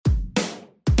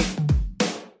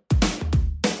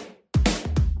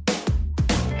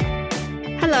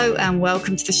Hello and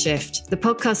welcome to The Shift, the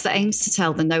podcast that aims to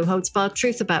tell the no-holds-barred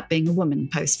truth about being a woman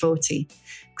post-40.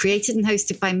 Created and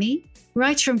hosted by me,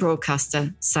 writer and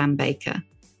broadcaster Sam Baker.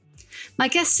 My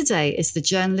guest today is the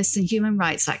journalist and human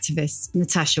rights activist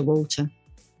Natasha Walter.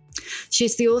 She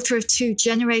is the author of 2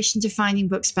 generation-defining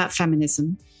books about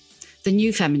feminism, The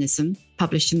New Feminism,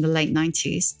 published in the late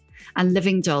 90s, and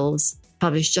Living Dolls,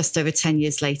 published just over 10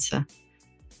 years later.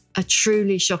 A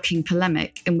truly shocking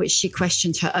polemic in which she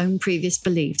questioned her own previous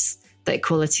beliefs that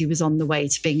equality was on the way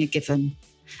to being a given,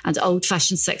 and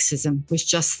old-fashioned sexism was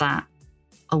just that,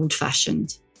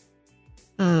 old-fashioned.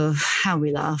 Oh, how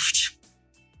we laughed.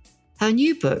 Her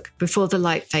new book, Before the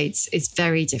Light Fades, is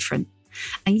very different,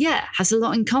 and yet has a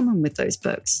lot in common with those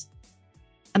books.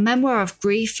 A memoir of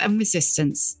grief and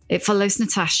resistance, it follows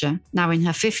Natasha, now in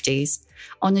her 50s,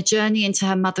 on a journey into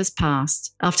her mother's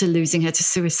past after losing her to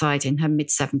suicide in her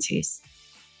mid-70s.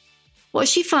 What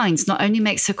she finds not only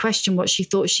makes her question what she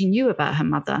thought she knew about her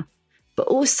mother, but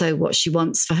also what she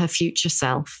wants for her future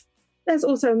self. There's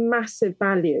also massive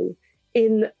value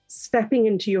in stepping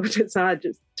into your desire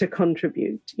to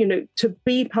contribute, to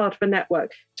be part of a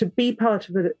network, to be part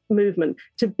of a movement,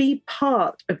 to be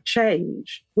part of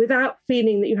change without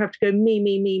feeling that you have to go,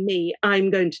 me, I'm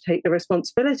going to take the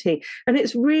responsibility. And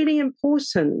it's really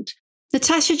important.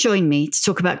 Natasha joined me to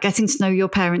talk about getting to know your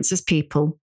parents as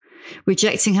people,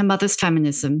 rejecting her mother's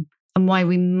feminism, and why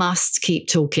we must keep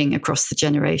talking across the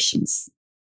generations.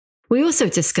 We also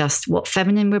discussed what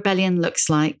feminine rebellion looks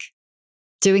like,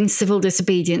 doing civil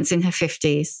disobedience in her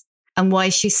 50s, and why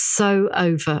she's so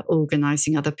over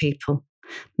organising other people.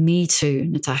 Me too,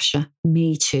 Natasha,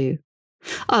 me too.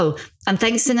 Oh, and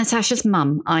thanks to Natasha's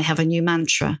mum, I have a new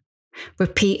mantra.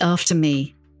 Repeat after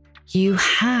me. You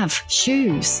have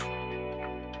shoes.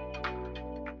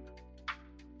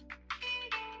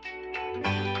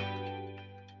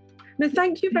 No,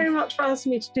 thank you very much for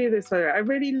asking me to do this. I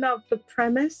really love the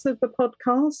premise of the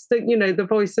podcast, the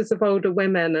voices of older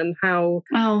women and how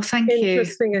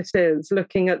interesting it is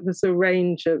looking at the sort of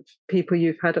range of people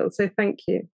you've had on. So thank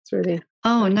you. It's really...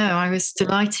 Oh, no, I was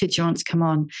delighted you want to come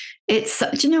on. Do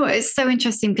you know what? It's so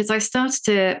interesting because I started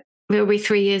it, it'll be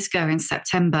 3 years ago in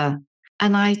September.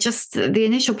 And the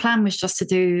initial plan was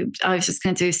I was just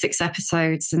going to do 6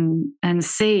 episodes and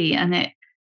see. And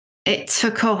it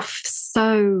took off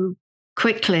so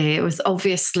quickly. It was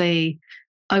obviously,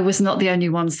 I was not the only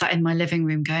one sat in my living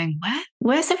room going,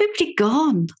 where's everybody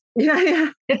gone? Yeah.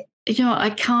 I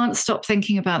can't stop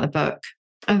thinking about the book.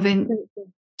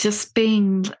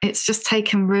 It's just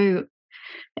taken root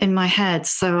in my head.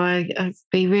 So it'd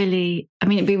be really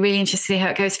interesting to see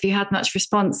how it goes. Have you had much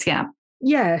response yet?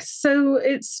 Yes. So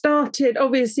it started,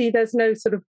 obviously there's no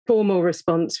sort of formal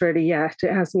response really yet.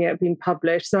 It hasn't yet been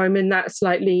published. So I'm in that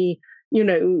slightly,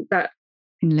 that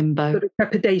in limbo, sort of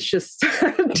trepidatious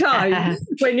time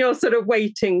when you're sort of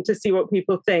waiting to see what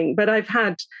people think. But I've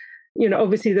had,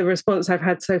 obviously the response I've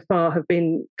had so far have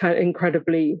been kind of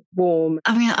incredibly warm.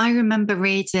 I remember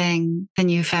reading The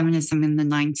New Feminism in the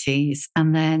 90s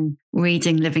and then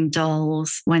reading Living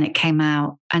Dolls when it came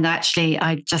out. And actually,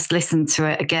 I just listened to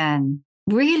it again.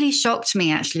 Really shocked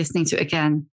me actually listening to it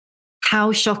again,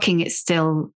 how shocking it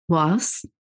still was.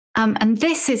 And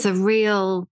this is a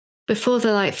real... Before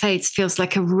the Light Fades feels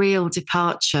like a real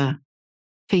departure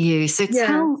for you. So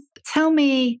tell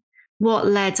me what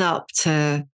led up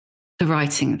to the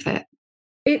writing of it.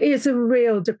 It is a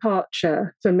real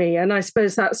departure for me. And I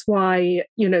suppose that's why,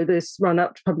 this run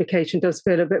up to publication does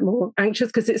feel a bit more anxious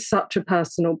because it's such a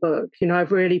personal book.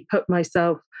 I've really put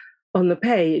myself on the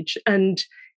page and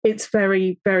it's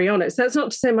very, very honest. That's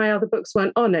not to say my other books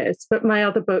weren't honest, but my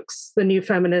other books, The New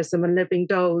Feminism and Living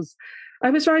Dolls, I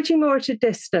was writing more at a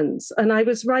distance, and I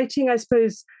was writing, I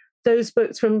suppose, those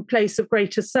books from a place of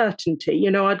greater certainty.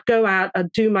 I'd go out,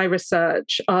 I'd do my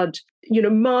research, I'd,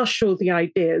 marshal the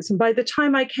ideas. And by the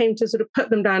time I came to sort of put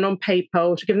them down on paper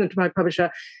or to give them to my publisher,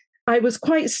 I was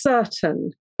quite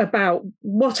certain about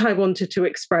what I wanted to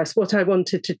express, what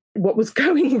was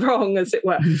going wrong, as it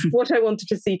were, what I wanted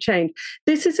to see change.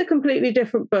 This is a completely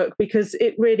different book because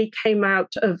it really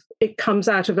comes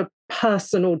out of a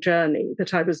personal journey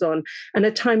that I was on and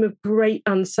a time of great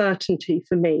uncertainty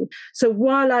for me. So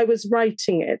while I was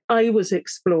writing it, I was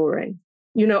exploring.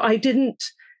 I didn't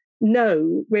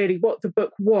know really what the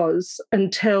book was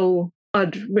until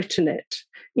I'd written it,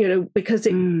 because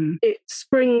it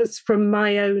springs from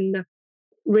my own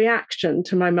reaction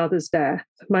to my mother's death.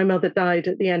 My mother died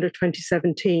at the end of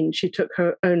 2017. She took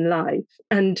her own life.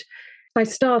 And I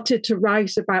started to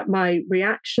write about my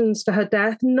reactions to her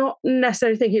death, not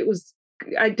necessarily thinking it was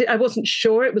I wasn't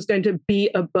sure it was going to be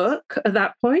a book at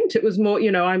that point. It was more,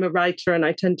 I'm a writer and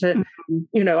I tend to,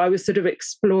 I was sort of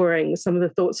exploring some of the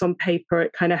thoughts on paper.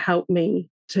 It kind of helped me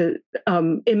to,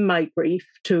 in my grief,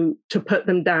 to put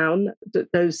them down,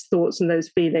 those thoughts and those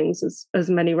feelings, as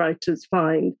many writers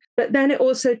find. But then it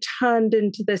also turned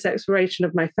into this exploration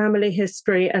of my family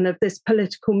history and of this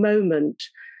political moment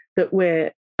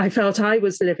that I felt I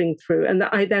was living through, and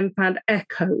that I then found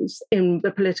echoes in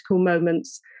the political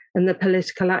moments and the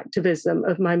political activism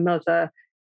of my mother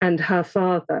and her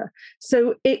father.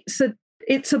 So it's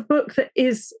a book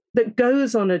that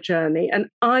goes on a journey, and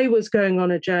I was going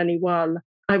on a journey while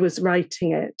I was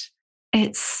writing it.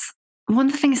 It's one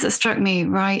of the things that struck me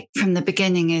right from the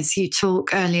beginning is you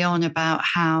talk early on about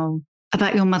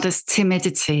your mother's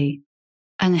timidity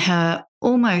and her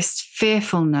almost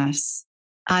fearfulness.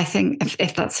 I think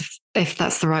if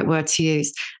that's the right word to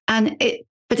use.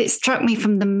 But it struck me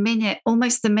from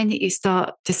almost the minute you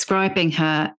start describing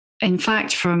her, in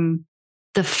fact, from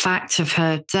the fact of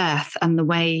her death and the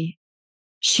way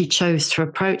she chose to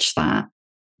approach that.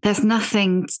 There's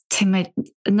nothing timid.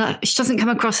 She doesn't come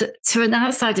across, to an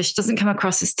outsider, she doesn't come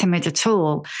across as timid at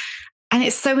all. And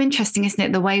it's so interesting, isn't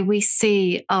it? The way we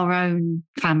see our own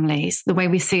families, the way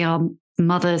we see our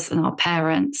mothers and our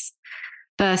parents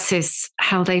versus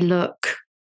how they look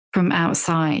from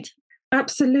outside.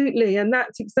 Absolutely. And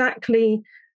that's exactly,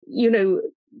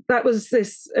 that was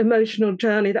this emotional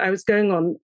journey that I was going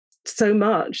on so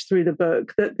much through the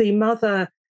book, that the mother,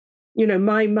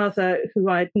 my mother, who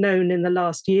I'd known in the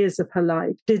last years of her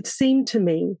life, did seem to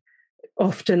me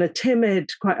often a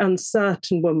timid, quite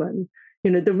uncertain woman.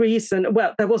 The reason,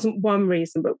 well, there wasn't one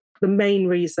reason, but the main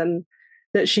reason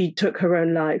that she took her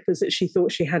own life was that she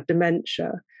thought she had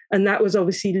dementia. And that was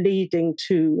obviously leading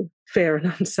to fear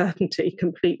and uncertainty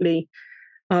completely,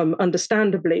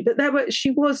 understandably. But she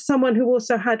was someone who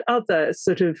also had other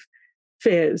sort of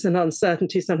fears and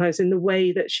uncertainty sometimes in the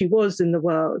way that she was in the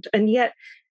world. And yet,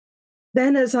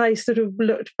 then as I sort of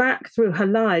looked back through her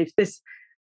life, this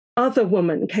other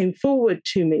woman came forward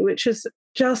to me, which is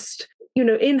just,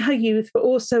 in her youth, but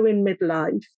also in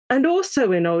midlife and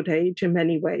also in old age in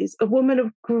many ways, a woman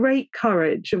of great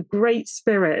courage, of great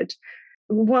spirit.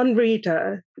 One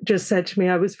reader just said to me,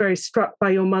 I was very struck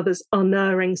by your mother's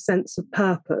unerring sense of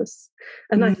purpose.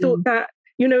 And I thought that,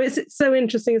 it's so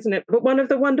interesting, isn't it? But one of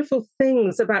the wonderful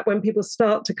things about when people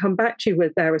start to come back to you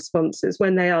with their responses,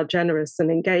 when they are generous and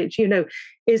engaged,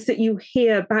 is that you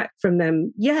hear back from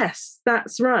them, yes,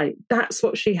 that's right. That's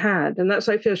what she had. And that's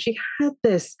what I feel. She had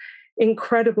this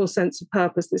incredible sense of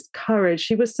purpose, this courage.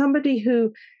 She was somebody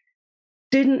who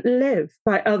didn't live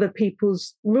by other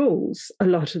people's rules a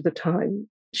lot of the time.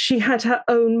 She had her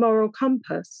own moral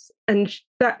compass, and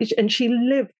she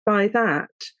lived by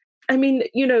that. I mean,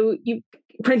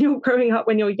 when you're growing up,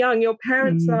 when you're young, your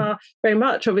parents are very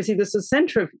much, obviously, this is the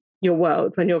center of your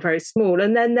world when you're very small.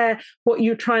 And then they're what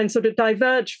you try and sort of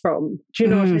diverge from. Do you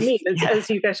know what I mean? As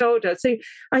you get older. So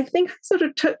I think I sort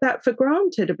of took that for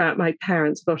granted about my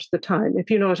parents a lot of the time, if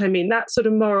you know what I mean. That sort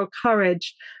of moral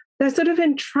courage, they're sort of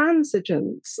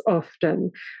intransigence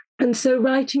often. And so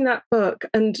writing that book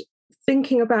and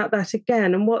thinking about that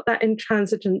again and what that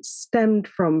intransigence stemmed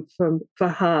from for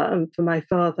her and for my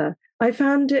father, I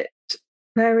found it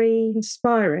very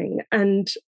inspiring. And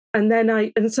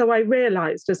so I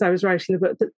realized as I was writing the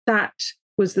book that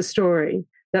was the story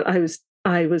that I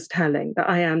was telling, that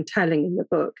I am telling in the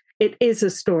book. It is a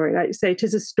story, like you say, it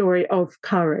is a story of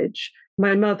courage,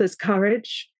 my mother's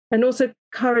courage, and also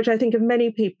courage, I think, of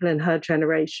many people in her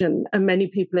generation and many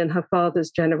people in her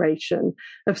father's generation,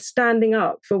 of standing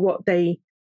up for what they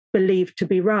believed to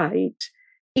be right,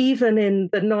 even in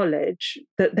the knowledge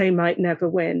that they might never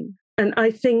win. And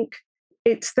I think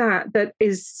it's that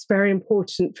is very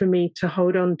important for me to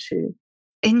hold on to.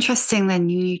 Interesting, then,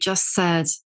 you just said,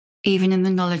 even in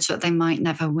the knowledge that they might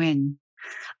never win.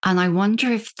 And I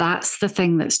wonder if that's the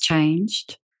thing that's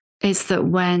changed, is that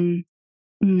when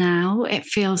now it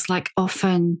feels like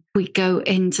often we go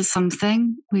into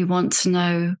something, we want to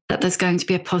know that there's going to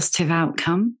be a positive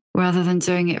outcome rather than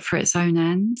doing it for its own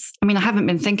ends. I mean, I haven't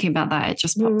been thinking about that. It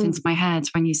just popped into my head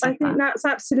when you said that. I think that's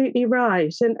absolutely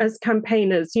right. And as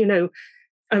campaigners,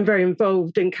 I'm very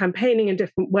involved in campaigning in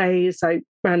different ways. I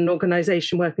ran an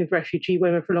organisation working with refugee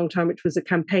women for a long time, which was a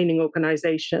campaigning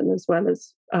organisation, as well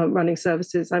as running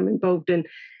services. I'm involved in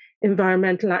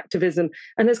environmental activism.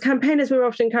 And as campaigners, we're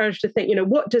often encouraged to think,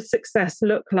 what does success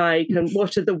look like and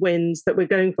what are the wins that we're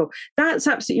going for? That's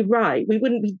absolutely right. We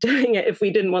wouldn't be doing it if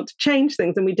we didn't want to change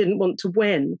things and we didn't want to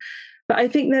win. But I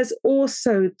think there's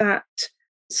also that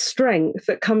strength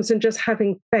that comes in just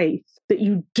having faith that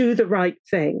you do the right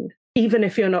thing, even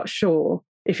if you're not sure.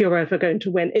 if you're ever going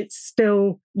to win. It's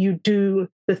still, you do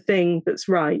the thing that's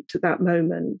right at that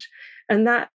moment. And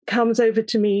that comes over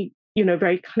to me,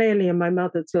 very clearly in my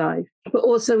mother's life, but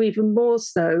also even more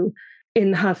so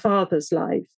in her father's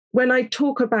life. When I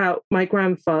talk about my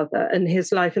grandfather and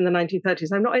his life in the 1930s,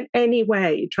 I'm not in any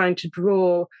way trying to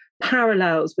draw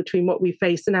parallels between what we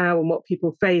face now and what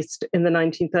people faced in the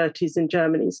 1930s in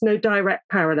Germany. It's no direct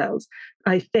parallels.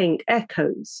 I think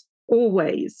echoes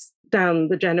always down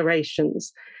the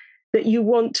generations, that you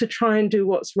want to try and do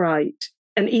what's right.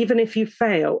 And even if you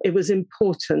fail, it was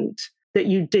important that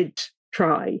you did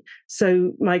try.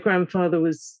 So my grandfather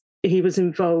was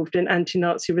involved in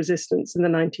anti-Nazi resistance in the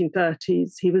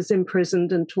 1930s. He was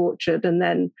imprisoned and tortured and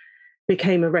then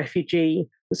became a refugee,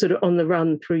 sort of on the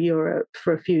run through Europe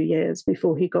for a few years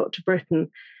before he got to Britain.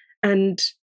 And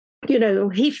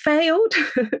he failed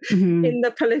in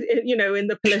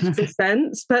the political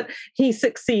sense, but he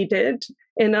succeeded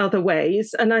in other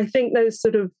ways. And I think those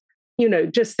sort of,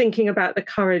 just thinking about the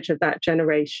courage of that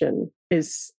generation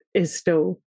is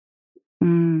still,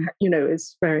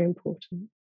 is very important.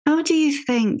 How do you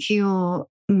think your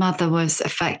mother was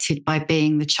affected by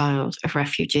being the child of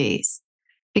refugees?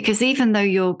 Because even though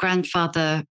your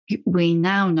grandfather, we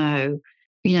now know,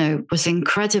 was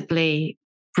incredibly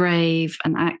brave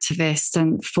and activist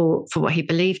and fought for what he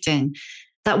believed in,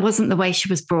 that wasn't the way she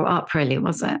was brought up, really,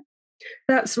 was it?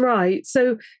 That's right.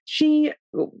 So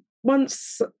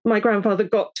once my grandfather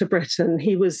got to Britain,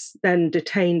 he was then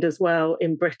detained as well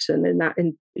in Britain in that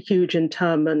huge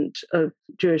internment of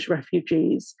Jewish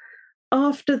refugees.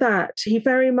 After that, he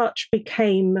very much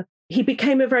became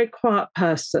a very quiet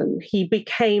person. He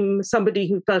became somebody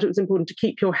who felt it was important to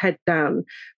keep your head down.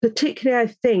 Particularly,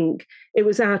 I think it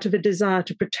was out of a desire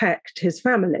to protect his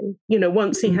family.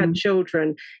 Once he had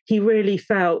children, he really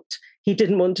felt he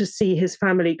didn't want to see his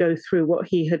family go through what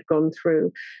he had gone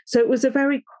through. So it was a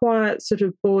very quiet, sort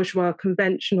of bourgeois,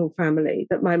 conventional family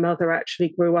that my mother actually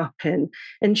grew up in.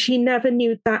 And she never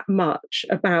knew that much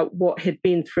about what he'd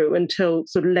been through until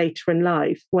sort of later in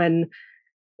life, when,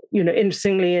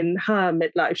 interestingly, in her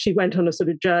midlife, she went on a sort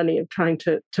of journey of trying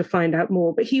to find out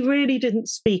more. But he really didn't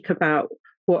speak about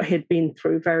what he'd been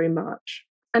through very much.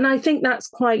 And I think that's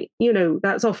quite,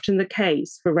 that's often the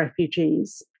case for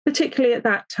refugees, particularly at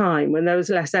that time when there was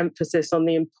less emphasis on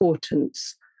the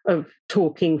importance of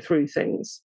talking through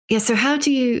things. Yeah. So how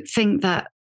do you think that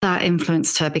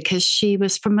influenced her? Because she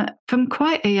was from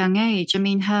quite a young age. I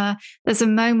mean, there's a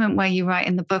moment where you write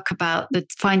in the book about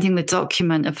finding the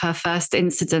document of her first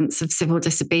incidents of civil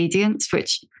disobedience,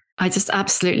 which I just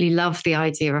absolutely love the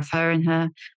idea of her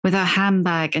with her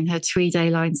handbag and her tweed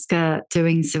A-line skirt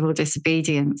doing civil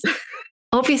disobedience.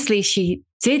 Obviously, she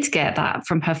did get that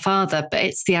from her father, but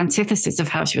it's the antithesis of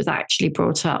how she was actually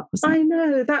brought up, wasn't it? I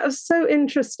know, that was so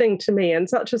interesting to me and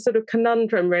such a sort of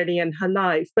conundrum really in her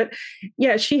life. But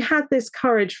yeah, she had this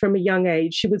courage from a young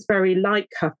age. She was very like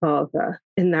her father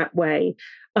in that way.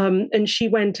 And she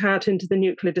went out into the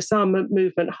nuclear disarmament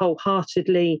movement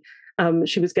wholeheartedly.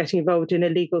 She was getting involved in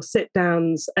illegal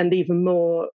sit-downs and even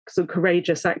more sort of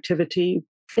courageous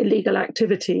illegal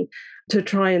activity to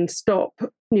try and stop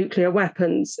nuclear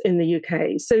weapons in the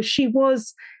UK. So she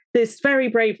was this very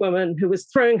brave woman who was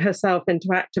throwing herself into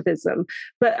activism,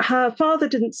 but her father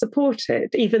didn't support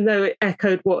it, even though it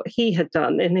echoed what he had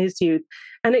done in his youth.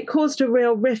 And it caused a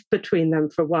real rift between them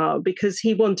for a while because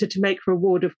he wanted to make her a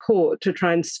ward of court to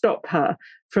try and stop her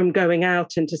from going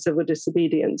out into civil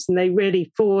disobedience. And they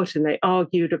really fought and they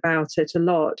argued about it a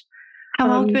lot.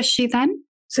 How old was she then?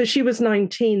 So she was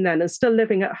 19 then and still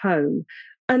living at home.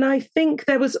 And I think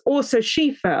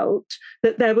she felt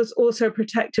that there was also a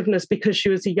protectiveness because she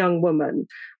was a young woman.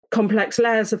 Complex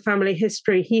layers of family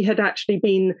history. He had actually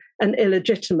been an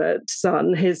illegitimate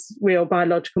son. His real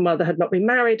biological mother had not been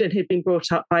married and he'd been brought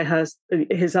up by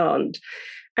his aunt.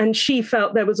 And she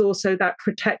felt there was also that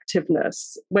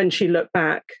protectiveness when she looked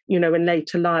back, in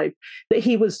later life, that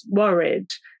he was worried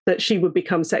that she would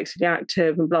become sexually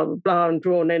active and blah, blah, blah, and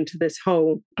drawn into this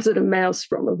whole sort of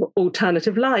maelstrom of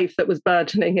alternative life that was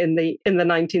burgeoning in the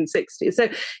 1960s. So,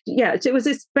 yeah, it was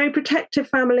this very protective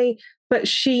family, but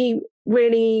she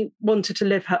really wanted to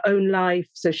live her own life.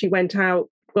 So she went out,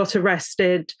 got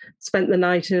arrested, spent the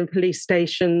night in police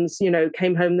stations,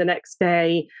 came home the next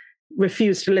day,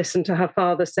 refused to listen to her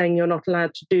father saying you're not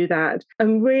allowed to do that,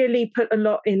 and really put a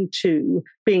lot into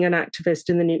being an activist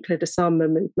in the nuclear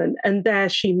disarmament movement. And there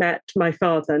she met my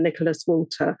father, Natasha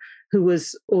Walter, who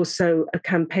was also a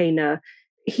campaigner.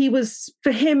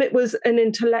 For him, it was an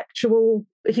intellectual,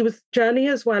 he was journey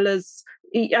as well as,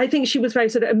 I think she was very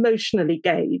sort of emotionally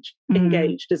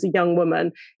engaged as a young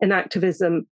woman in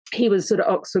activism. he was sort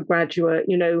of Oxford graduate,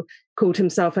 called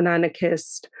himself an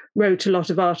anarchist, wrote a lot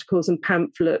of articles and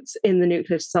pamphlets in the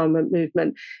nuclear disarmament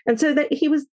movement. And so that he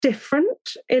was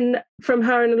different from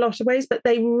her in a lot of ways, but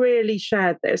they really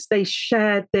shared this. They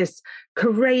shared this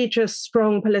courageous,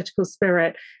 strong political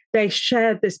spirit. They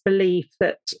shared this belief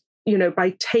that,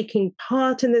 by taking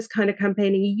part in this kind of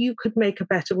campaigning, you could make a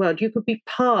better world. You could be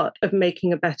part of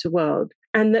making a better world.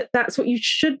 And that's what you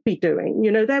should be doing.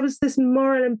 There was this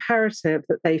moral imperative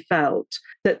that they felt,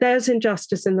 that there's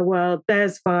injustice in the world,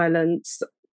 there's violence,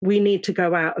 we need to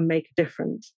go out and make a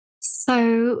difference.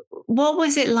 So what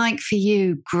was it like for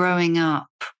you growing up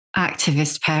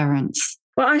activist parents?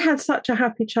 Well, I had such a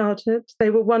happy childhood. They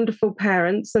were wonderful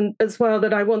parents. And as well,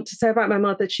 that I want to say about my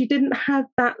mother, she didn't have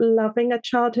that loving a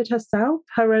childhood herself.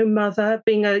 Her own mother,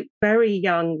 being a very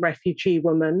young refugee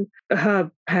woman,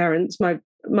 her parents, my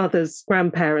mother's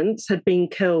grandparents, had been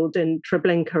killed in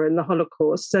Treblinka in the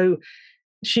Holocaust. So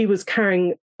she was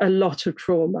carrying a lot of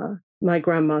trauma, my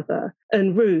grandmother.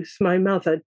 And Ruth, my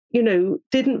mother,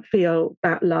 didn't feel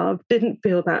that love, didn't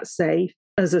feel that safe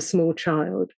as a small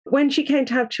child. When she came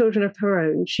to have children of her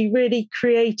own, she really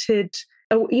created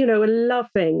a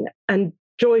loving and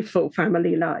joyful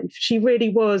family life. She really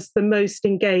was the most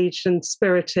engaged and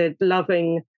spirited,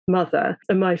 loving mother.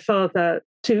 And my father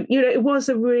too, it was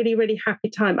a really, really happy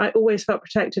time. I always felt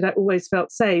protected. I always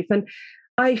felt safe. And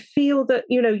I feel that,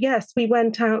 yes, we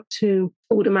went out to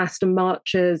Aldermaston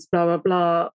marches, blah, blah,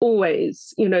 blah,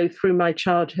 always, through my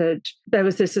childhood. There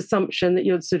was this assumption that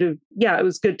you'd sort of, it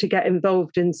was good to get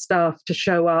involved in stuff, to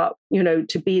show up,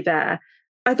 to be there.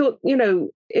 I thought,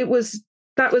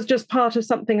 that was just part of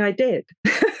something I did.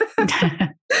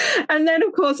 And then,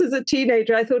 of course, as a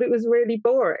teenager, I thought it was really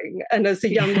boring. And as a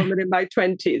young woman in my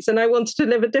 20s, and I wanted to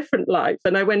live a different life.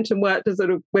 And I went and worked at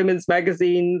sort of women's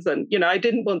magazines. And, I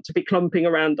didn't want to be clumping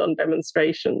around on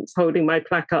demonstrations, holding my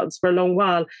placards for a long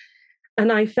while.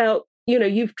 And I felt,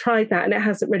 you've tried that and it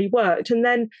hasn't really worked. And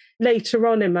then later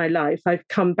on in my life, I've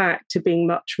come back to being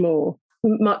much more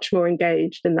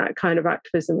engaged in that kind of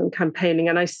activism and campaigning.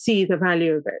 And I see the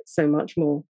value of it so much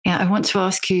more. Yeah, I want to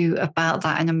ask you about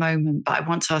that in a moment, but I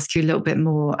want to ask you a little bit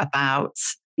more about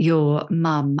your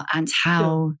mum and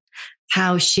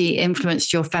how she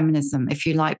influenced your feminism, if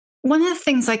you like. One of the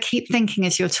things I keep thinking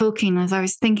as you're talking, as I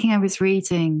was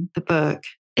reading the book,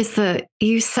 is that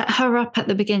you set her up at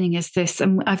the beginning as this,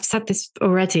 and I've said this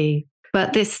already,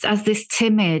 but as this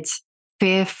timid,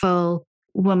 fearful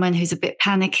woman who's a bit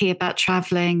panicky about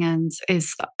traveling and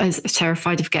is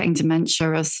terrified of getting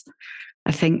dementia, as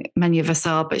I think many of us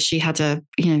are, but she had her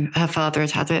father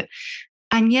had it.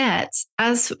 And yet,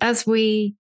 as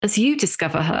you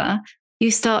discover her, you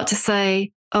start to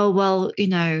say, oh, well,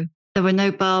 there was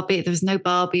no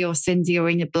Barbie or Cindy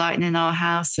or Enid Blyton in our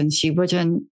house. And she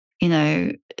wouldn't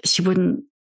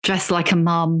dress like a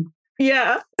mum.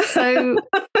 Yeah. So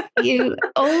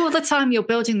all the time you're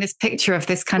building this picture of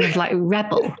this kind of like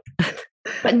rebel,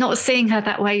 but not seeing her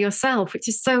that way yourself, which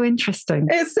is so interesting.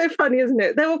 It's so funny, isn't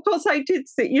it? Though, of course, I did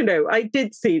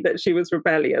see that she was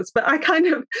rebellious, but I kind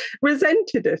of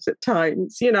resented it at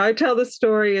times. I tell the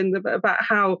story about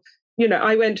how,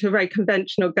 I went to a very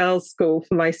conventional girls' school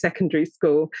for my secondary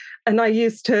school. And I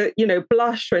used to,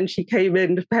 blush when she came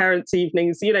in to parents'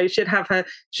 evenings.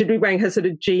 She'd be wearing her sort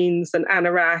of jeans and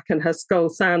anorak and her skull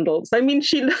sandals. I mean,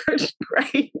 she looked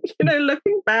great,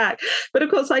 looking back. But of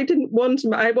course, I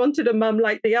wanted a mum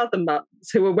like the other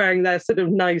mums who were wearing their sort of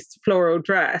nice floral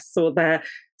dress or their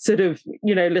sort of,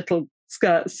 little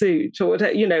skirt suit or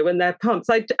whatever, and their pumps.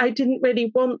 I didn't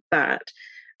really want that.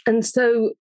 And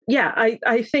so,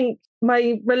 I think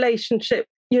my relationship,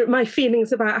 my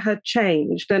feelings about her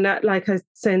changed. And like I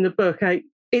say in the book,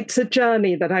 it's a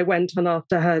journey that I went on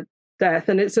after her death.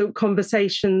 And it's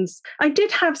conversations. I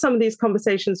did have some of these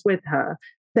conversations with her.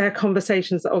 They're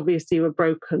conversations that obviously were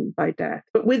broken by death.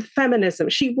 But with feminism,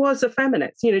 she was a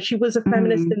feminist. She was a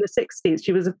feminist in the 60s.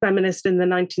 She was a feminist in the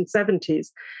 1970s.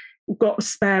 Got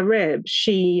spare ribs.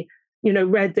 She,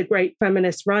 read the great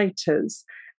feminist writers.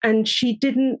 And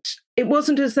it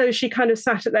wasn't as though she kind of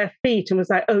sat at their feet and was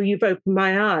like, oh, you've opened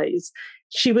my eyes.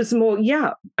 She was more,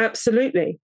 yeah,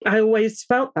 absolutely. I always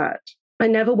felt that. I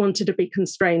never wanted to be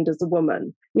constrained as a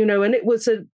woman, and it was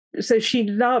so she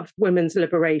loved women's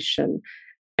liberation.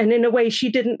 And in a way, she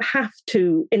didn't have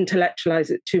to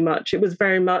intellectualize it too much. It was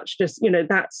very much just,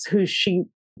 that's who she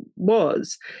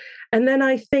was. And then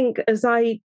I think as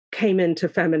I came into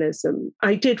feminism,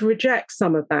 I did reject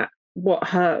some of that,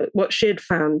 what she'd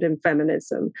found in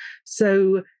feminism.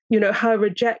 So, her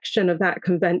rejection of that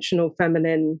conventional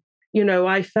feminine,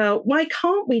 I felt, why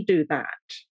can't we do that?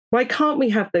 Why can't we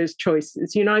have those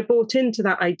choices? You know, I bought into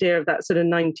that idea of that sort of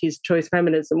 90s choice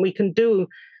feminism. We can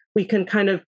kind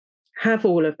of have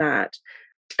all of that.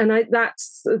 And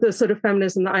that's the sort of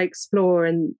feminism that I explore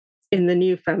in the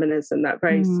new feminism, that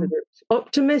very sort of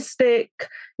optimistic,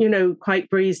 you know, quite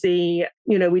breezy,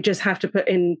 you know, we just have to put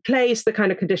in place the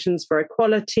kind of conditions for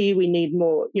equality. We need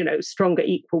more, you know, stronger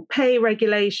equal pay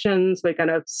regulations. We're going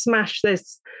to smash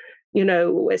this, you know,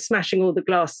 we're smashing all the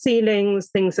glass ceilings.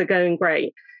 Things are going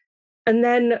great. And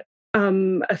then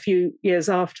a few years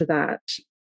after that,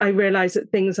 I realized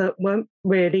that things weren't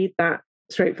really that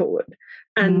straightforward,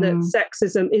 and that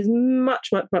sexism is much,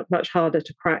 much, much, much harder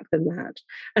to crack than that.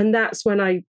 And that's when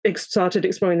I started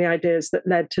exploring the ideas that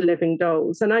led to Living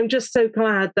Dolls. And I'm just so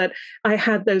glad that I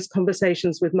had those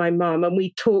conversations with my mum, and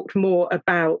we talked more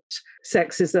about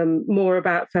sexism, more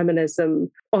about feminism,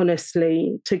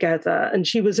 honestly, together. And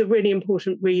she was a really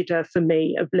important reader for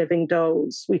me of Living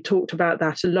Dolls. We talked about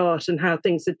that a lot and how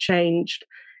things had changed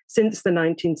since the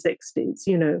 1960s,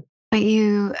 you know. But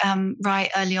you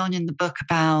write early on in the book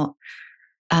about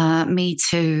Me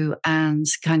Too and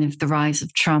kind of the rise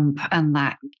of Trump and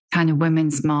that kind of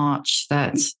women's march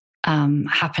that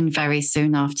happened very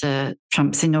soon after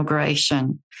Trump's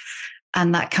inauguration.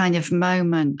 And that kind of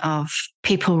moment of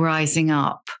people rising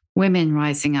up, women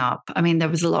rising up. I mean, there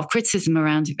was a lot of criticism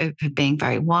around it being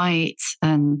very white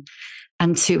and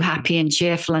too happy and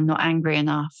cheerful and not angry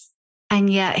enough. And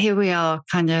yet here we are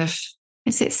kind of,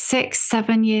 is it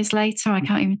 6-7 years later? I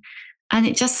can't even. And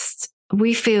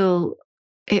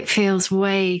it feels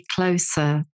way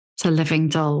closer to Living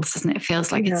Dolls, doesn't it? It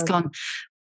feels like it's gone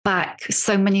back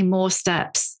so many more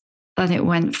steps than it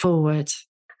went forward.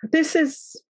 This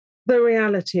is the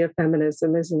reality of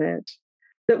feminism, isn't it?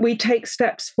 That we take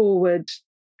steps forward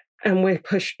and we're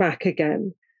pushed back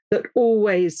again. That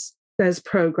always there's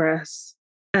progress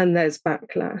and there's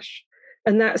backlash.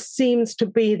 And that seems to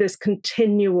be this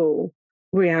continual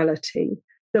reality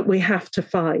that we have to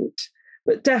fight.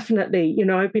 But definitely, you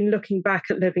know, I've been looking back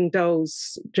at Living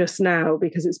Dolls just now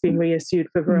because it's been reissued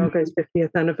for Virago's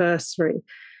 50th anniversary.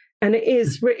 And it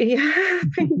is really,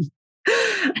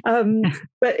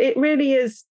 but it really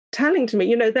is telling to me,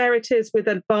 you know, there it is with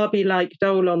a Barbie-like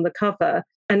doll on the cover.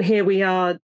 And here we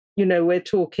are, you know, we're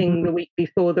talking the week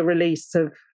before the release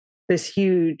of this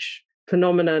huge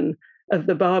phenomenon of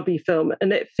the Barbie film.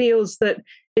 And it feels that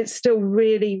it's still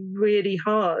really, really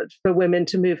hard for women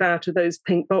to move out of those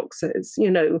pink boxes,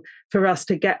 you know, for us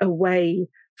to get away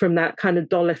from that kind of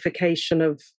dollification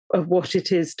of what it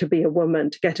is to be a woman,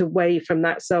 to get away from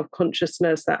that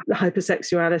self-consciousness, that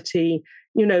hypersexuality,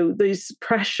 you know, these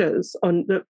pressures on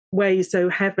that weigh so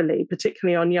heavily,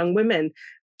 particularly on young women.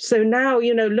 So now,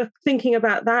 you know, thinking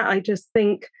about that, I just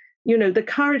think, you know, the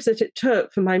courage that it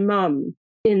took for my mum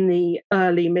in the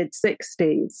early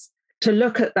mid-60s to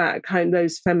look at that kind of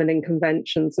those feminine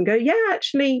conventions and go, yeah,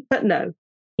 actually, but no,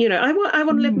 you know, I want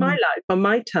to live my life on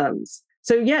my terms.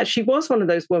 So yeah, she was one of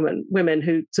those women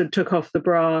who sort of took off the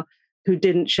bra, who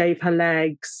didn't shave her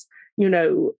legs, you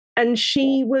know, and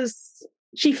she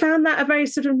found that a very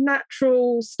sort of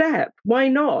natural step. Why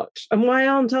not? And why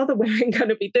aren't other women going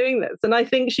to be doing this? And I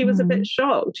think she was a bit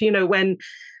shocked, you know, when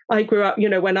I grew up, you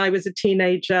know, when I was a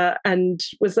teenager and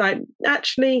was like,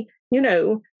 actually, you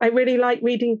know, I really like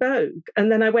reading Vogue. And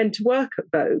then I went to work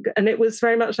at Vogue. And it was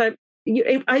very much like,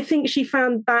 I think she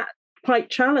found that quite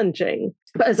challenging.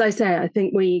 But as I say, I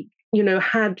think we, you know,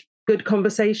 had good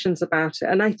conversations about it.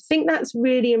 And I think that's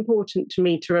really important to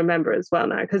me to remember as well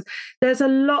now, because there's a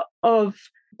lot of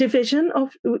division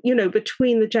of, you know,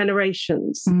 between the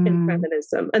generations in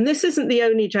feminism. And this isn't the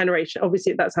only generation.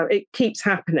 Obviously, that's how it keeps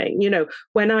happening. You know,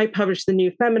 when I published The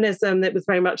New Feminism, it was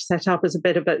very much set up as a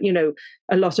bit of a, you know,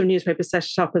 a lot of newspapers set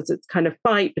it up as a kind of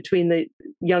fight between the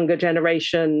younger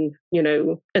generation, you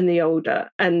know, and the older.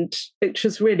 And it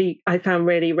was really, I found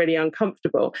really, really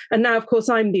uncomfortable. And now, of course,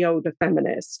 I'm the older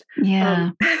feminist.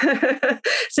 Yeah.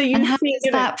 So you and how see,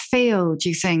 does that feel, do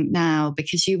you think, now?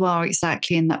 Because you are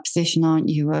exactly in that position, aren't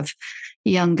you, of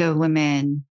younger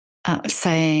women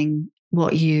saying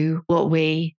what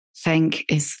we think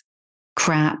is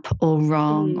crap or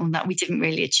wrong, or that we didn't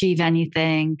really achieve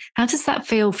anything. How does that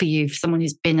feel for you, for someone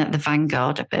who's been at the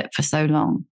vanguard of it for so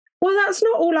long? Well, that's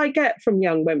not all I get from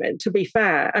young women, to be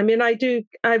fair. I mean, I've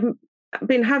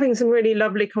been having some really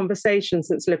lovely conversations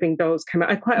since Living Dolls came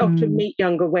out. I quite often meet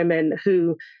younger women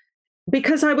who,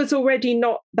 because I was already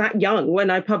not that young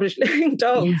when I published Living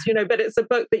Dolls, you know, but it's a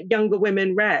book that younger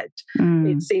women read,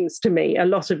 it seems to me. A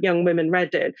lot of young women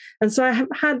read it. And so I have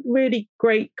had really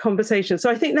great conversations. So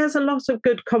I think there's a lot of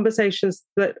good conversations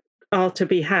that are to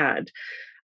be had.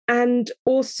 And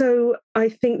also, I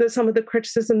think that some of the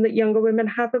criticism that younger women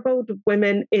have of older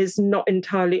women is not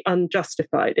entirely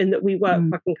unjustified, in that we work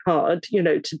fucking hard,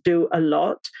 to do a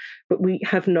lot, but we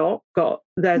have not got,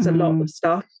 there's a lot of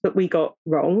stuff that we got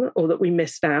wrong or that we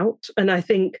missed out. And I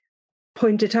think,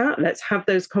 point it out, let's have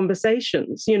those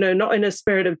conversations, not in a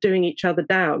spirit of doing each other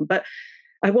down, but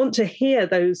I want to hear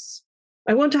those.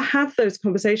 I want to have those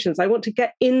conversations. I want to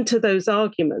get into those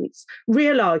arguments,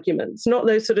 real arguments, not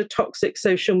those sort of toxic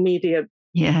social media,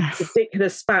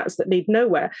 ridiculous spats that lead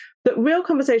nowhere, but real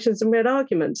conversations and real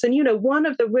arguments. And, one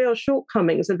of the real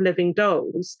shortcomings of Living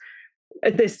Dolls,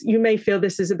 this, you may feel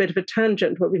this is a bit of a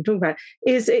tangent, what we're talking about,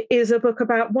 is it is a book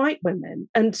about white women.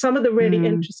 And some of the really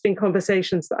interesting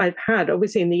conversations that I've had,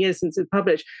 obviously in the years since it's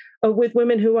published, are with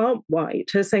women who aren't white,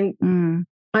 who are saying,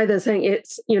 either saying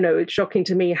it's, it's shocking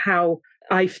to me how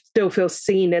I still feel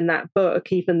seen in that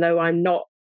book, even though I'm not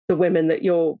the women that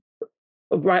you're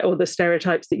right, or the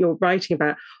stereotypes that you're writing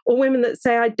about, or women that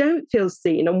say, I don't feel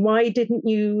seen. And why didn't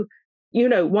you,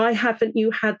 why haven't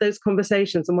you had those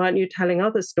conversations? And why aren't you telling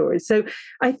other stories? So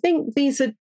I think these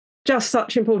are just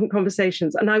such important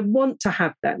conversations, and I want to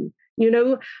have them.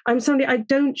 I'm somebody, I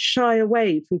don't shy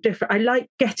away from different, I like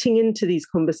getting into these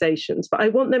conversations, but I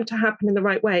want them to happen in the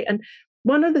right way. And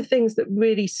one of the things that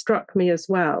really struck me as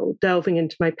well, delving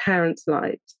into my parents'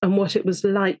 lives and what it was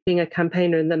like being a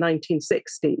campaigner in the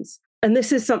 1960s, and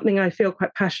this is something I feel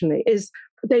quite passionately, is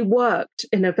they worked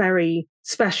in a very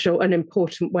special and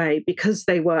important way because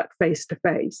they worked face to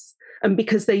face and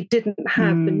because they didn't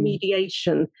have the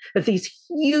mediation of these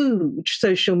huge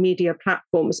social media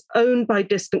platforms owned by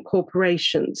distant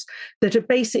corporations that are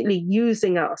basically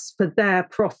using us for their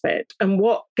profit. And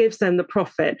what gives them the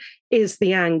profit is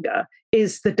the anger,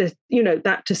 is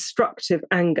that destructive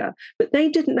anger. But they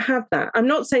didn't have that. I'm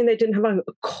not saying they didn't have arguments.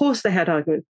 Of course they had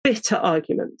arguments, bitter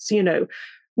arguments.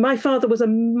 My father was a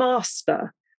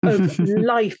master of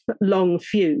lifelong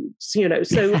feuds,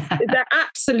 so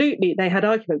absolutely they had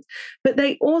arguments. But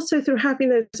they also, through having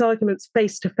those arguments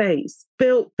face to face,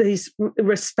 built these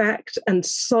respect and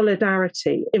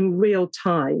solidarity in real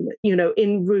time,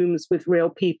 in rooms with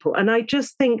real people. And I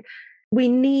just think we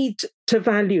need to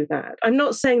value that. I'm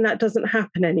not saying that doesn't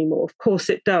happen anymore. Of course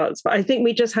it does. But I think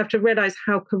we just have to realize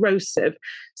how corrosive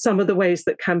some of the ways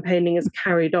that campaigning is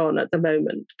carried on at the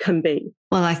moment can be.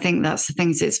 Well, I think that's the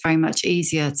thing. It's very much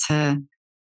easier to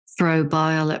throw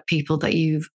bile at people that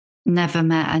you've never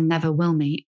met and never will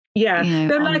meet. Yeah.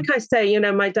 But like I say,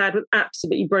 my dad was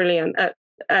absolutely brilliant at,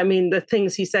 the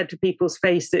things he said to people's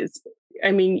faces.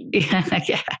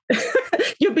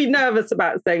 You'd be nervous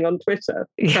about saying on Twitter.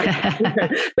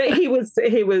 But he was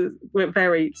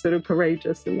very sort of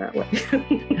courageous in that way.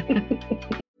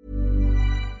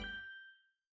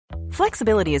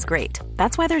 Flexibility is great.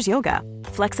 That's why there's yoga.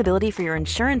 Flexibility for your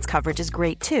insurance coverage is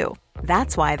great too.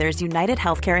 That's why there's United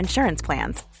Healthcare Insurance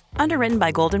Plans. Underwritten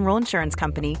by Golden Rule Insurance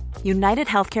Company, United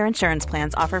Healthcare Insurance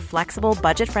Plans offer flexible,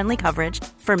 budget-friendly coverage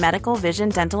for medical, vision,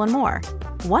 dental, and more.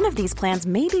 One of these plans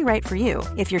may be right for you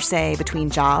if you're, say, between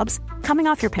jobs, coming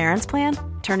off your parents' plan,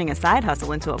 turning a side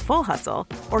hustle into a full hustle,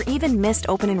 or even missed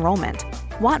open enrollment.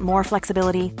 Want more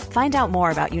flexibility? Find out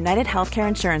more about United Healthcare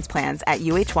Insurance Plans at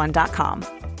uh1.com.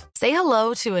 Say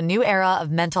hello to a new era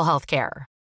of mental health care.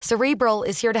 Cerebral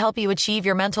is here to help you achieve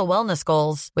your mental wellness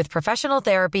goals with professional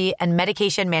therapy and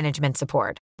medication management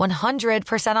support.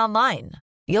 100% online.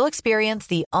 You'll experience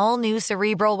the all-new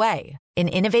Cerebral Way, an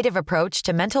innovative approach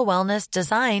to mental wellness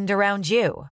designed around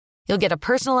you. You'll get a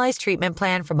personalized treatment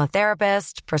plan from a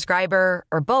therapist, prescriber,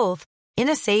 or both in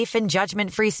a safe and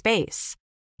judgment-free space.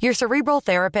 Your Cerebral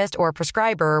therapist or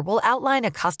prescriber will outline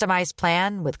a customized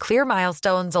plan with clear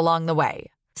milestones along the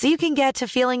way, so you can get to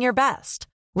feeling your best.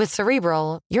 With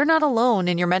Cerebral, you're not alone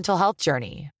in your mental health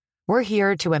journey. We're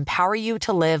here to empower you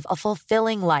to live a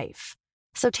fulfilling life.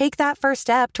 So take that first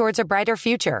step towards a brighter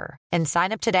future and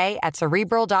sign up today at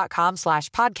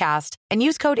Cerebral.com/podcast and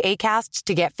use code ACAST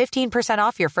to get 15%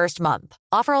 off your first month.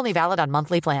 Offer only valid on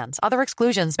monthly plans. Other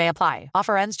exclusions may apply.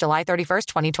 Offer ends July 31st,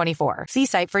 2024. See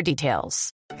site for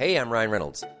details. Hey, I'm Ryan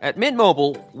Reynolds. At Mint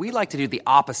Mobile, we like to do the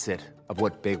opposite of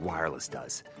what Big Wireless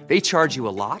does. They charge you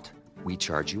a lot. We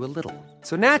charge you a little.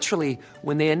 So naturally,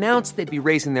 when they announced they'd be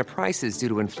raising their prices due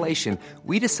to inflation,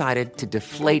 we decided to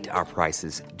deflate our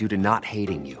prices due to not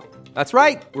hating you. That's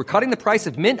right. We're cutting the price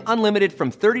of Mint Unlimited from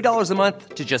 $30 a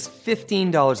month to just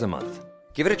 $15 a month.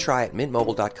 Give it a try at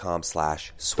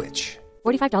mintmobile.com/switch.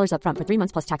 $45 up front for 3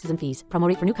 months plus taxes and fees. Promo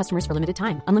rate for new customers for limited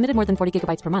time. Unlimited more than 40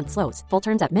 gigabytes per month. Slows full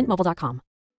terms at mintmobile.com.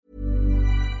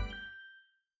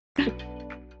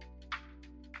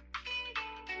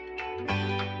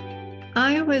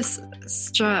 I was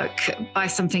struck by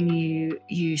something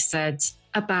you said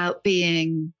about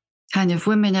being kind of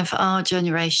women of our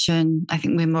generation. I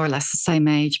think we're more or less the same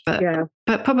age, but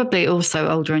probably also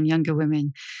older and younger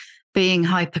women, being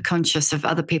hyper conscious of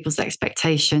other people's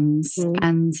expectations,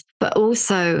 but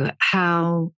also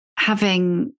how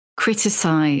having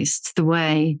criticized the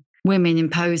way women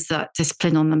impose that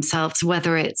discipline on themselves,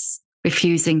 whether it's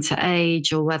refusing to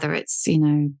age or whether it's,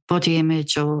 body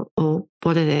image or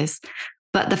what it is.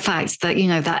 But the fact that,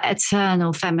 that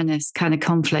eternal feminist kind of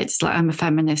conflict is like, I'm a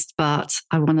feminist, but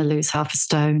I want to lose half a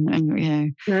stone. And,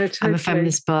 No, totally. I'm a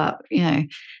feminist, but,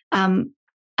 and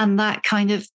that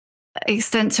kind of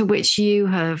extent to which you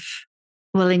have,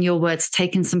 well, in your words,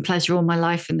 taken some pleasure all my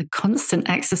life in the constant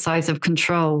exercise of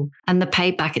control and the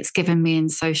payback it's given me in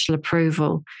social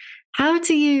approval. How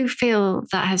do you feel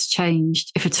that has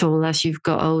changed, if at all, as you've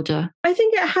got older? I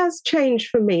think it has changed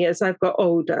for me as I've got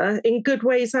older, in good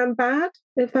ways and bad,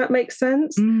 if that makes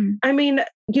sense. I mean,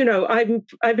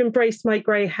 I've embraced my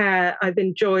grey hair. I've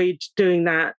enjoyed doing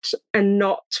that and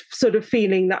not sort of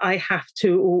feeling that I have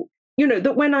to, or,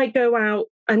 that when I go out,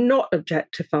 I'm not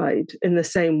objectified in the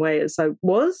same way as I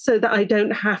was, so that I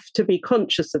don't have to be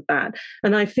conscious of that.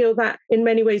 And I feel that in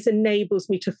many ways enables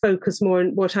me to focus more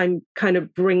on what I'm kind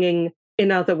of bringing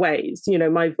in other ways,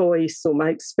 my voice or my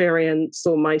experience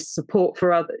or my support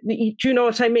for others. Do you know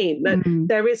what I mean? That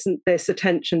there isn't this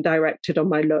attention directed on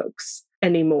my looks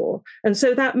anymore. And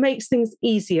so that makes things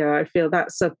easier. I feel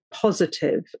that's a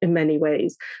positive in many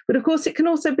ways. But of course, it can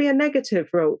also be a negative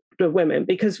for older women,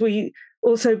 because we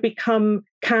also can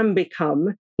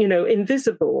become,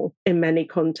 invisible in many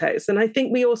contexts. And I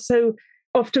think we also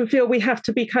often feel we have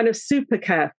to be kind of super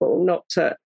careful not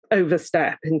to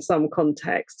overstep in some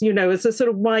contexts. As a sort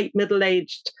of white,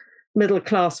 middle-aged,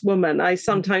 middle-class woman, I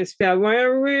sometimes feel, well, I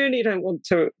really don't want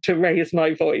to raise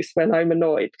my voice when I'm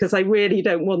annoyed, because I really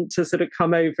don't want to sort of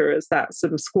come over as that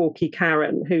sort of squawky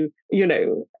Karen who,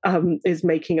 is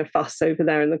making a fuss over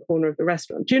there in the corner of the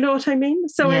restaurant. Do you know what I mean?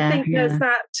 So I think there's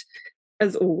that.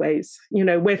 As always,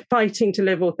 we're fighting to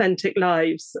live authentic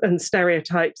lives, and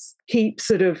stereotypes keep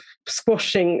sort of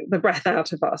squashing the breath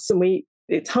out of us. And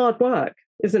it's hard work,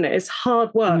 isn't it? It's hard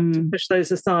work to push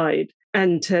those aside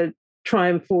and to try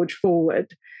and forge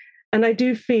forward. And I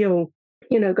do feel,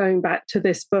 going back to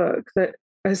this book, that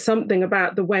there's something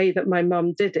about the way that my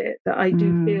mum did it that I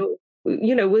do feel,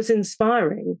 was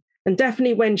inspiring. And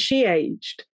definitely when she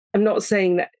aged, I'm not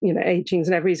saying that, aging's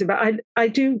never easy, but I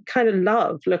do kind of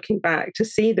love looking back to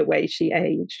see the way she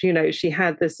aged. She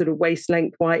had this sort of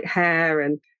waist-length white hair,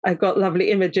 and I've got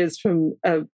lovely images from,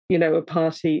 a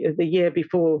party the year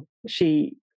before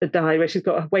she died, where she's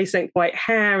got a waist-length white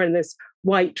hair and this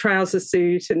white trouser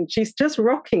suit, and she's just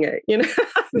rocking it,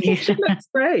 She looks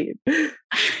great. I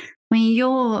mean,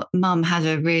 your mum had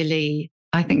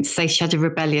I think to say she had a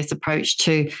rebellious approach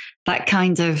to that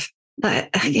kind of,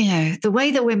 the way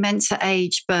that we're meant to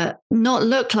age, but not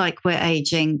look like we're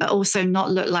aging, but also not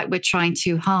look like we're trying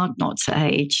too hard not to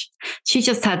age. She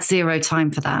just had zero time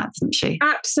for that, didn't she?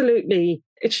 Absolutely.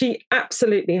 She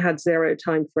absolutely had zero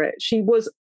time for it. She was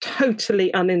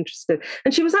totally uninterested.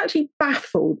 And she was actually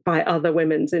baffled by other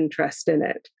women's interest in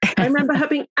it. I remember her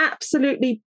being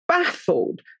absolutely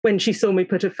baffled when she saw me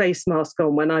put a face mask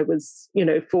on when I was,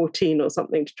 14 or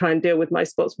something, to try and deal with my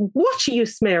spots. What are you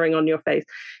smearing on your face?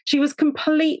 She was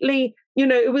completely,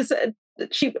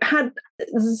 she had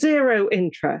zero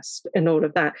interest in all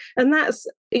of that. And that's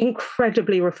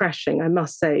incredibly refreshing, I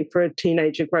must say, for a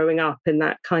teenager growing up in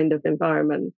that kind of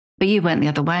environment. But you went the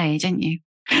other way, didn't you?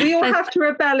 We all have to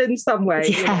rebel in some way.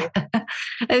 Yeah.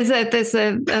 There's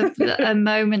a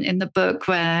moment in the book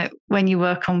where, when you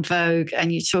work on Vogue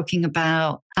and you're talking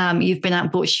about you've been out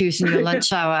and bought shoes in your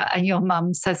lunch hour, and your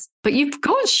mum says, "But you've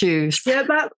got shoes." Yeah,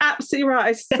 that's absolutely right.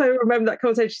 I so remember that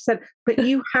conversation. She said, "But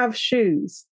you have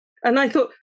shoes," and I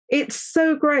thought, it's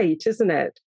so great, isn't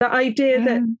it? The idea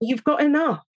that you've got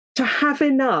enough. To have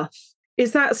enough,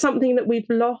 is that something that we've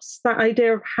lost? That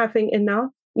idea of having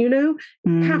enough.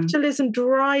 Capitalism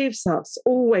drives us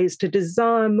always to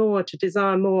desire more,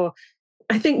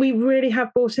 I think we really have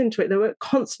bought into it, that we're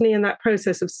constantly in that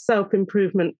process of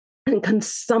self-improvement and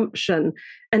consumption,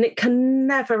 and it can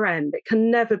never end. It can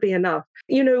never be enough.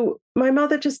 My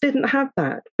mother just didn't have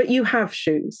that, but you have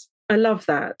shoes. I love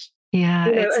that. Yeah.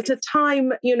 At a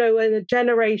time, in a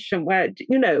generation where,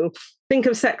 think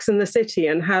of Sex and the City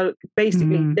and how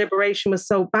basically liberation was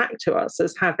sold back to us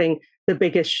as having the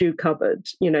biggest shoe cupboard,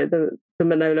 the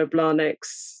Manolo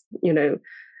Blahniks,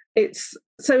 it's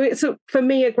for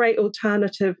me a great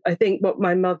alternative. I think what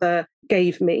my mother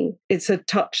gave me, it's a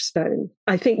touchstone.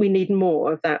 I think we need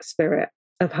more of that spirit,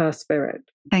 of her spirit.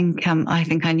 I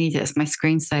think I need it as my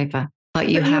screensaver. Like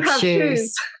you have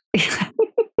shoes.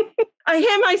 I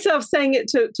hear myself saying it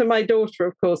to my daughter,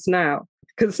 of course, now,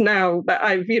 because now that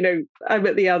I'm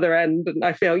at the other end and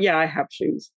I feel, I have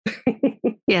shoes.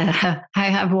 Yeah, I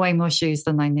have way more shoes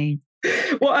than I need.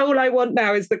 All I want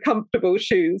now is the comfortable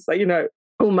shoes.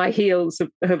 All my heels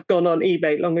have gone on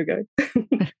eBay long ago.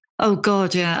 Oh,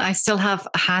 God, yeah. I still have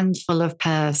a handful of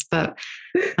pairs, but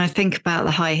I think about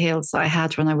the high heels that I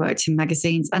had when I worked in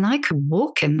magazines and I could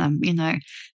walk in them,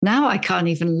 Now I can't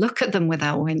even look at them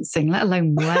without wincing, let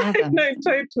alone wear them. No,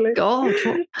 totally. God,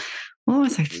 what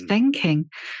was I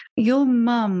thinking? Your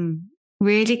mum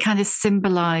really kind of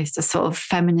symbolized a sort of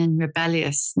feminine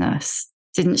rebelliousness,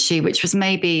 didn't she? Which was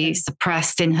maybe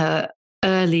suppressed in her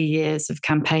early years of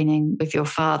campaigning with your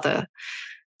father.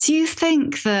 Do you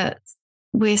think that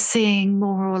we're seeing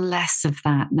more or less of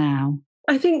that now?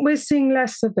 I think we're seeing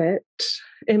less of it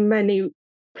in many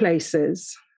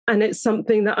places. And it's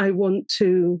something that I want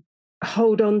to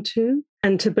hold on to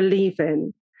and to believe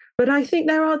in. But I think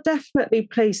there are definitely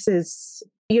places,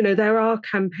 there are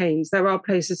campaigns, there are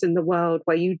places in the world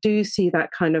where you do see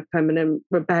that kind of feminine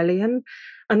rebellion.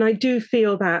 And I do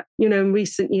feel that, in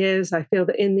recent years, I feel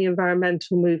that in the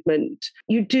environmental movement,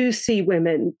 you do see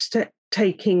women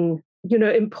taking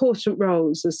important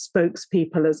roles as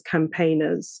spokespeople, as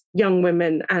campaigners, young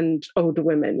women and older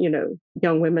women,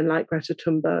 young women like Greta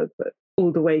Thunberg, but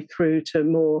all the way through to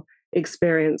more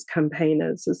experienced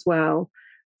campaigners as well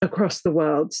across the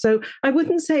world. So I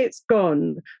wouldn't say it's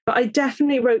gone, but I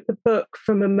definitely wrote the book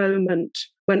from a moment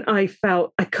when I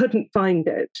felt I couldn't find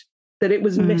it, that it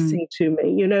was missing to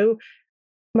me.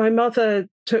 My mother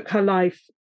took her life,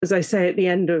 as I say, at the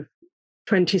end of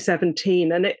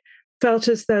 2017, and it felt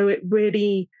as though it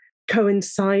really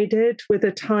coincided with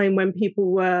a time when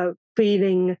people were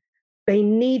feeling they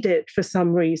needed, for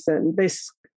some reason,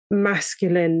 this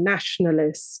masculine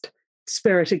nationalist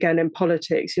spirit again in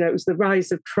politics. It was the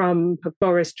rise of Trump, of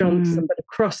Boris Johnson, but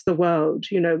across the world,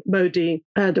 Modi,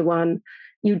 Erdogan,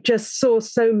 you just saw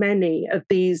so many of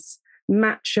these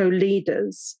macho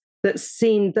leaders that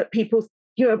seemed that people,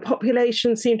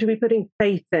 population seemed to be putting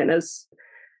faith in as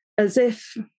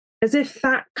if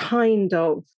that kind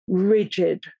of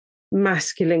rigid,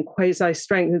 masculine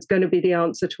quasi-strength is going to be the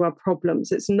answer to our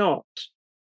problems. It's not,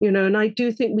 and I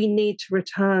do think we need to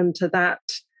return to that,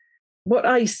 what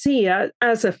I see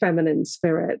as a feminine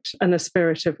spirit and a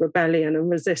spirit of rebellion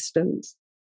and resistance.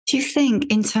 Do you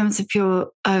think, in terms of your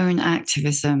own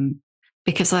activism,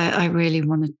 because I really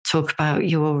want to talk about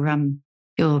your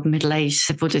middle-aged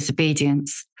civil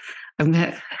disobedience,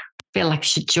 I feel like I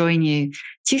should join you.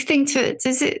 Do you think to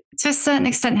a certain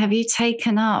extent, have you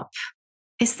taken up,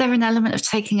 is there an element of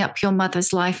taking up your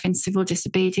mother's life in civil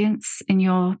disobedience in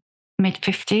your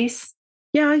mid-50s?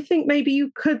 Yeah, I think maybe you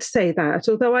could say that,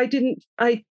 although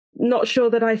I'm not sure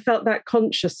that I felt that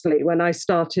consciously when I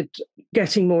started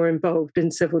getting more involved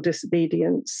in civil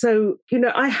disobedience. So,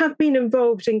 I have been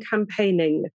involved in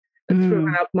campaigning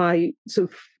throughout my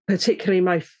particularly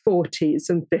my 40s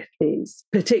and 50s,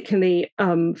 particularly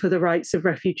for the rights of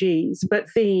refugees. But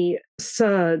the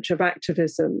surge of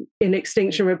activism in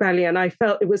Extinction Rebellion, I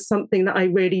felt it was something that I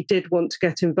really did want to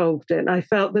get involved in. I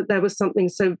felt that there was something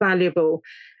so valuable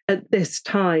at this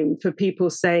time for people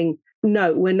saying,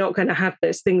 no, we're not going to have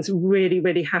this. Things really,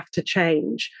 really have to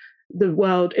change. The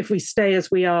world, if we stay as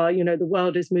we are, the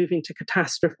world is moving to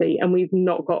catastrophe and we've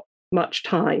not got much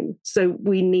time. So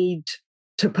we need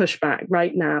to push back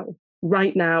right now,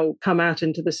 come out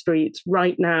into the streets,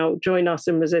 right now, join us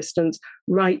in resistance,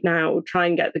 right now, try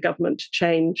and get the government to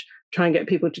change, try and get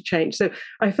people to change. So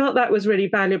I felt that was really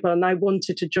valuable and I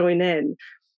wanted to join in.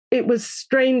 It was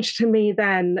strange to me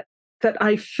then that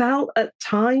I felt at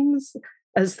times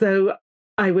as though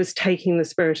I was taking the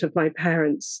spirit of my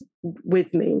parents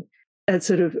with me, a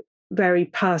sort of very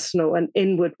personal and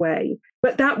inward way.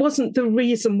 But that wasn't the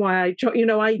reason why I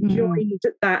joined. I joined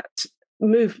that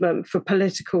movement for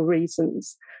political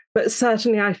reasons. But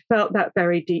certainly I felt that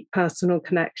very deep personal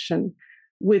connection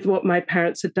with what my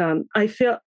parents had done. I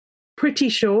feel pretty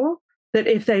sure that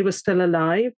if they were still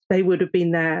alive, they would have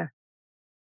been there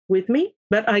with me.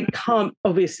 But I can't,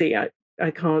 obviously, I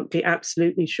can't be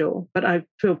absolutely sure, but I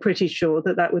feel pretty sure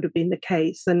that that would have been the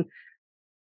case. And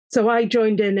so I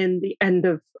joined in the end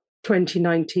of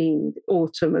 2019,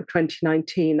 autumn of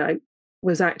 2019. I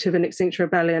was active in Extinction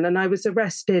Rebellion and I was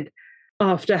arrested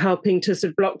after helping to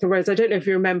sort of block the roads. I don't know if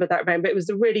you remember that, Rain, but it was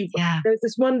there was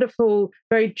this wonderful,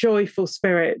 very joyful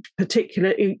spirit,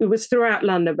 particularly, it was throughout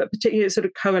London, but particularly it sort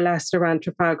of coalesced around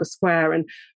Trafalgar Square. And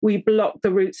we blocked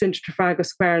the routes into Trafalgar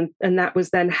Square. And that was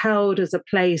then held as a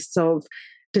place of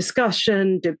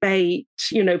discussion, debate,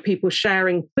 people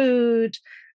sharing food,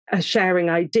 sharing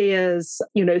ideas,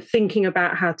 thinking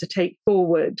about how to take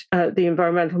forward the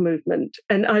environmental movement.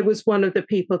 And I was one of the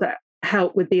people that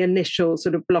helped with the initial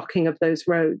sort of blocking of those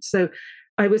roads. So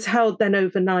I was held then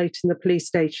overnight in the police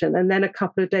station. And then a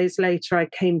couple of days later, I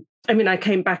came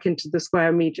back into the square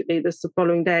immediately the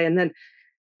following day. And then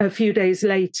a few days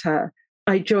later,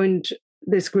 I joined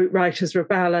this group, Writers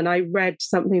Rebel, and I read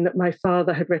something that my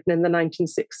father had written in the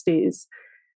 1960s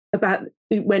about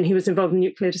when he was involved in the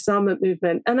nuclear disarmament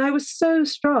movement. And I was so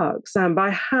struck, Sam,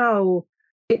 by how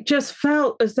it just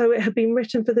felt as though it had been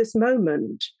written for this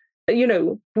moment,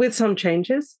 with some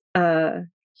changes.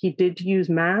 He did use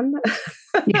man.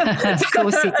 Yeah, of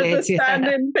course he did.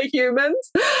 Stand-in for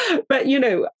humans. But,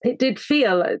 it did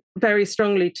feel very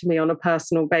strongly to me on a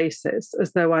personal basis,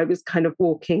 as though I was kind of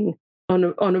walking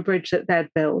on a bridge that they'd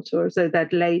built, or as though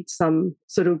they'd laid some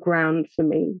sort of ground for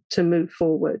me to move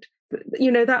forward.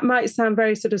 That might sound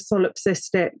very sort of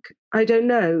solipsistic. I don't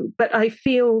know. But I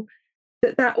feel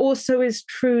that also is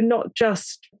true,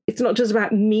 it's not just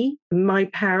about me, my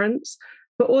parents,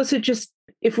 but also just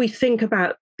if we think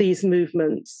about these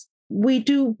movements, we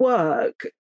do work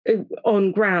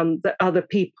on ground that other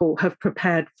people have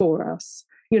prepared for us.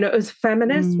 As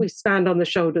feminists, we stand on the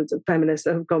shoulders of feminists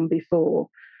that have gone before.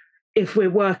 If we're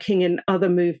working in other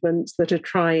movements that are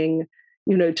trying,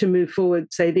 to move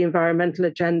forward, say, the environmental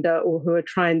agenda, or who are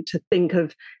trying to think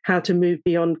of how to move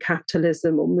beyond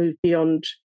capitalism or move beyond,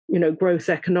 growth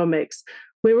economics,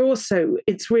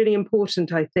 it's really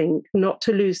important, I think, not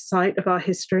to lose sight of our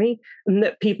history, and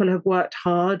that people have worked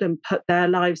hard and put their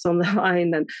lives on the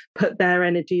line and put their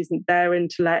energies and their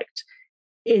intellect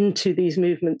into these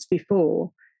movements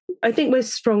before. I think we're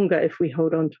stronger if we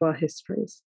hold on to our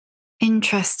histories.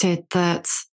 Interested that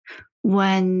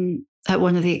when at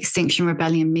one of the Extinction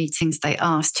Rebellion meetings, they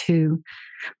asked who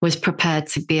was prepared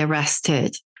to be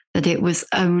arrested, that it was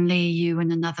only you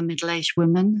and another middle-aged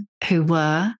woman who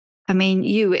were. I mean,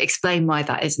 you explain why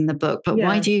that is in the book, but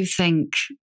why do you think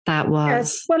that was?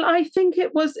 Yes. Well, I think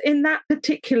it was in that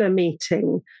particular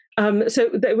meeting. So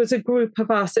there was a group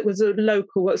of us, it was a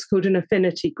local, what's called an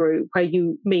affinity group, where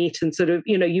you meet and sort of,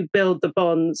 you build the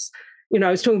bonds. I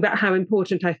was talking about how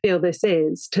important I feel this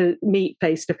is to meet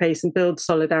face to face and build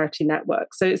solidarity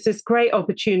networks. So it's this great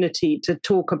opportunity to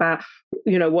talk about,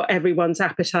 what everyone's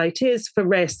appetite is for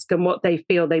risk and what they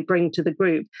feel they bring to the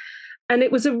group. And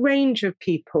it was a range of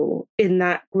people in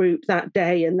that group that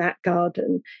day in that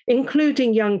garden,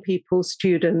 including young people,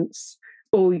 students,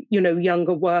 or,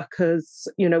 younger workers,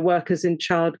 workers in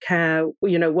childcare,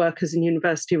 workers in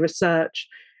university research,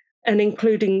 and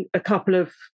including a couple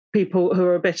of people who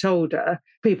are a bit older,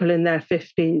 people in their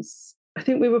 50s. I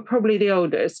think we were probably the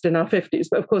oldest in our 50s,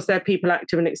 but of course there are people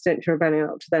active in Extinction Rebellion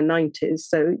up to their 90s.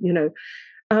 So,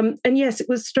 and yes, it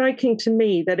was striking to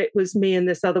me that it was me and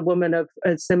this other woman of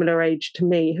a similar age to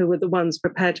me who were the ones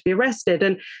prepared to be arrested.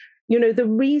 And, the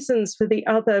reasons for the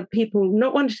other people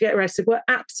not wanting to get arrested were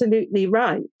absolutely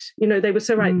right. They were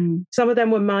so right. Some of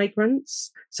them were migrants,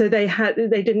 so they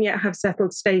didn't yet have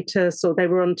settled status, or they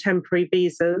were on temporary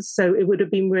visas. So it would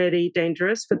have been really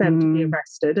dangerous for them to be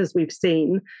arrested, as we've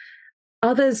seen.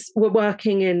 Others were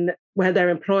working in where their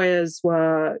employers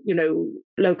were,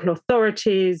 local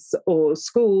authorities or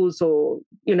schools, or,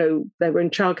 they were in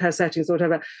childcare settings or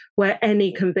whatever, where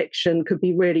any conviction could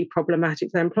be really problematic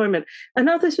for their employment. And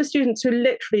others were students who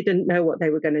literally didn't know what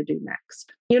they were going to do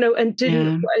next, and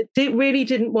really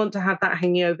didn't want to have that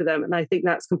hanging over them. And I think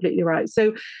that's completely right.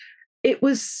 So it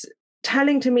was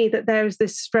telling to me that there is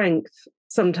this strength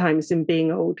sometimes in being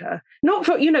older. Not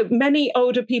for, many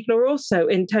older people are also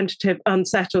in tentative,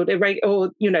 unsettled,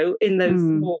 or, in those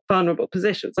more vulnerable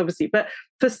positions, obviously. But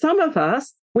for some of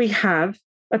us, we have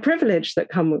a privilege that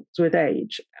comes with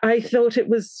age. I thought it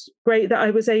was great that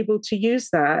I was able to use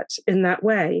that in that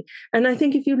way. And I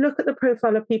think if you look at the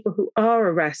profile of people who are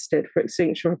arrested for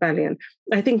Extinction Rebellion,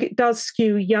 I think it does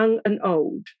skew young and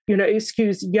old. It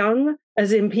skews young,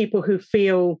 as in people who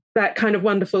feel that kind of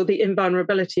wonderful, the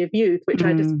invulnerability of youth, which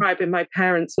I describe in my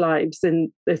parents' lives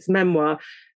in this memoir,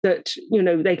 that,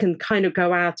 they can kind of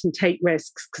go out and take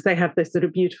risks because they have this sort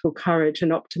of beautiful courage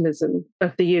and optimism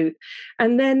of the youth.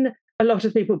 And then a lot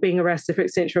of people being arrested for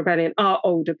Extinction Rebellion are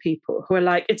older people who are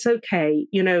like, it's okay,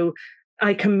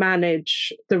 I can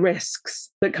manage the risks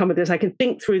that come with this. I can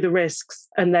think through the risks,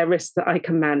 and they're risks that I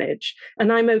can manage.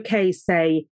 And I'm okay,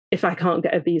 say, if I can't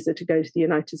get a visa to go to the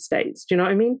United States. Do you know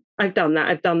what I mean? I've done that.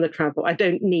 I've done the travel. I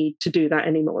don't need to do that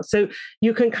anymore. So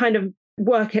you can kind of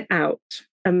work it out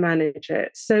and manage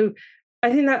it. So I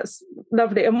think that's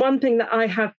lovely. And one thing that I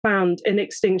have found in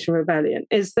Extinction Rebellion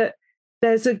is that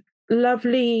there's a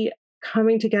lovely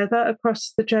coming together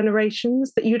across the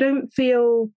generations, that you don't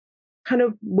feel kind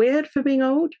of weird for being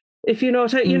old. If you know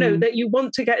what you know, that you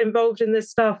want to get involved in this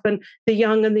stuff and the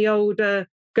young and the old are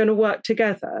going to work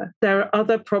together. There are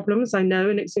other problems, I know,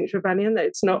 in Extinction Rebellion, that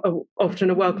it's not often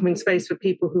a welcoming space for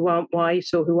people who aren't white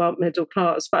or who aren't middle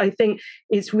class. But I think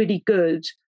it's really good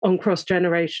on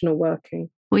cross-generational working.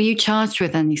 Were you charged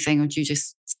with anything or did you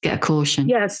just get a caution?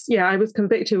 Yes. Yeah, I was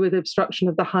convicted with obstruction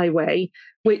of the highway,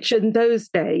 which in those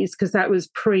days, because that was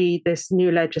pre this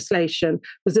new legislation,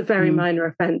 was a very minor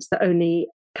offence that only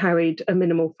carried a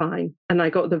minimal fine. And I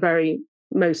got the very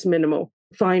most minimal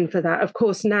fine for that. Of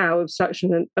course, now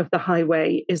obstruction of the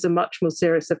highway is a much more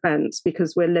serious offence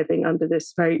because we're living under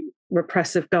this very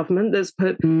repressive government that's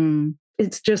put,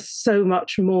 it's just so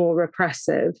much more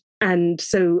repressive. And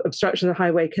so obstruction of the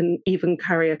highway can even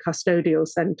carry a custodial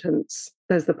sentence.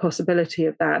 There's the possibility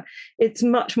of that. It's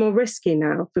much more risky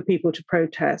now for people to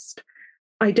protest.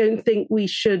 I don't think we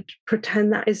should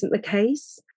pretend that isn't the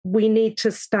case. We need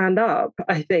to stand up,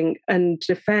 I think, and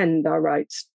defend our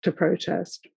rights to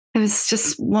protest. There was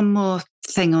just one more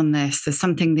thing on this. There's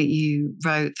something that you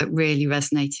wrote that really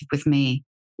resonated with me,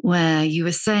 where you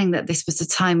were saying that this was a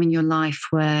time in your life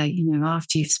where, you know,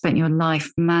 after you've spent your life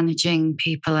managing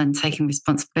people and taking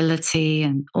responsibility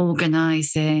and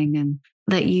organising, and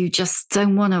that you just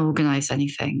don't want to organise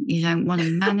anything. You don't want to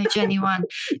manage anyone.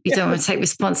 You don't want to take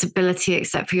responsibility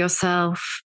except for yourself.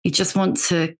 You just want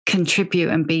to contribute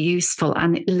and be useful.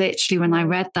 And literally, when I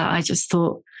read that, I just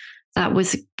thought that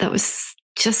was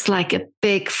just like a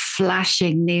big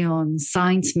flashing neon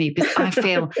sign to me, because I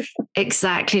feel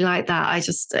exactly like that.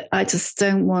 I just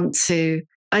don't want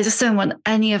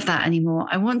any of that anymore.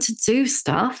 I want to do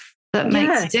stuff that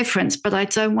makes a difference, but I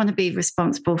don't want to be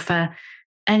responsible for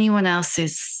anyone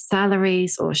else's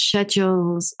salaries or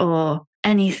schedules or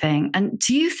anything. And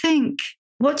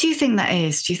what do you think that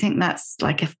is? Do you think that's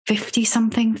like a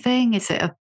 50-something thing?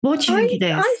 What do you think it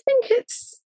is? I think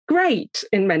it's great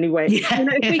in many ways. Yeah, you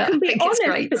know, if we can be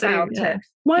honest about it.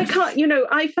 Why can't,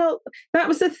 I felt that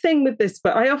was the thing with this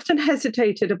book. I often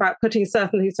hesitated about putting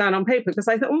certain things down on paper because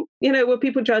I thought, will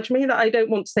people judge me that I don't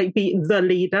want to say be the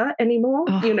leader anymore,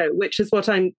 which is what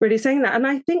I'm really saying that. And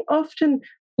I think often,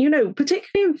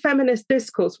 particularly in feminist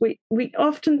discourse, we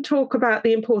often talk about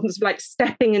the importance of like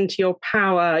stepping into your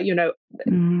power,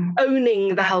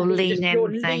 owning that whole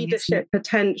your leadership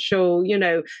potential,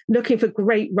 looking for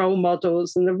great role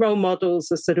models. And the role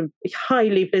models are sort of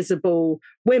highly visible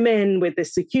women with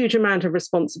this huge amount of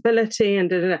responsibility.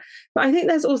 But I think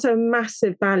there's also a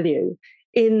massive value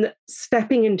in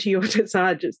stepping into your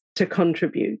desire to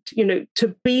contribute,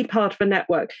 to be part of a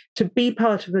network, to be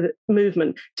part of a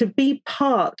movement, to be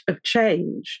part of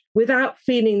change without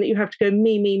feeling that you have to go,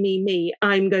 me,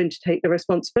 I'm going to take the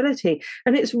responsibility.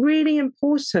 And it's really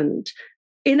important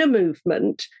in a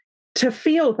movement to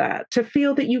feel that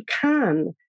you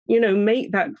can,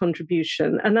 make that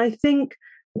contribution. And I think,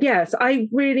 yes, I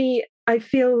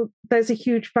feel there's a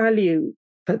huge value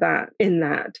for that in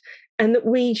that. And that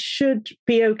we should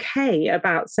be okay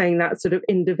about saying that sort of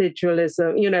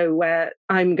individualism, where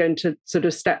I'm going to sort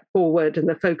of step forward and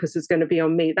the focus is going to be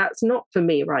on me. That's not for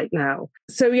me right now.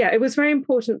 So, yeah, it was very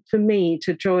important for me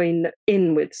to join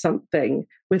in with something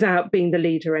without being the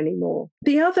leader anymore.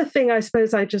 The other thing I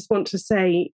suppose I just want to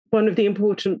say, one of the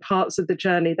important parts of the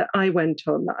journey that I went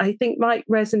on that I think might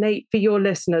resonate for your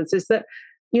listeners is that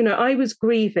I was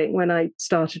grieving when I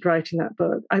started writing that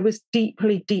book. I was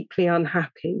deeply, deeply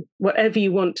unhappy, whatever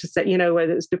you want to say,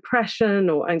 whether it's depression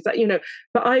or anxiety,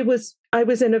 but I was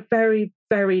in a very,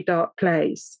 very dark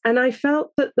place. And I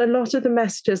felt that a lot of the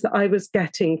messages that I was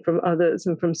getting from others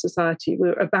and from society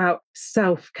were about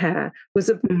self-care, was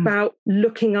about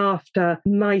looking after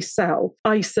myself,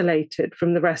 isolated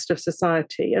from the rest of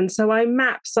society. And so I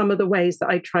mapped some of the ways that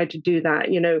I tried to do that.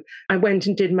 I went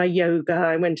and did my yoga,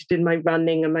 I went and did my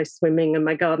running and my swimming and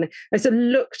my gardening. I sort of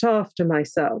looked after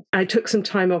myself. I took some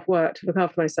time off work to look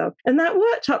after myself. And that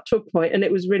worked up to a point, and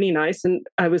it was really nice. And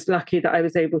I was lucky that I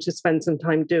was able to spend some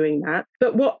time doing that.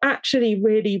 But what actually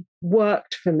really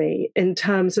worked for me in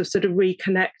terms of sort of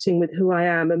reconnecting with who I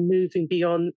am and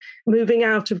moving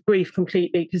out of grief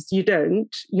completely, because you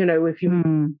don't,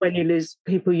 when you lose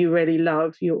people you really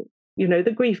love,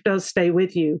 the grief does stay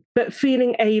with you, but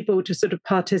feeling able to sort of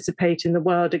participate in the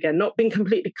world again, not being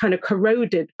completely kind of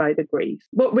corroded by the grief.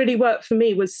 What really worked for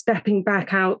me was stepping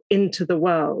back out into the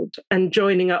world and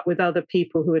joining up with other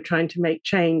people who are trying to make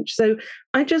change. So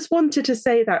I just wanted to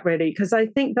say that really, because I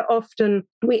think that often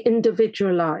we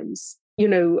individualize.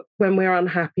 When we're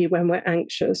unhappy, when we're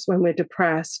anxious, when we're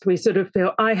depressed, we sort of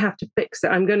feel, I have to fix it.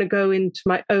 I'm going to go into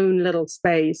my own little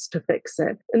space to fix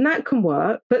it. And that can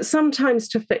work. But sometimes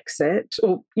to fix it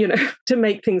or, to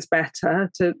make things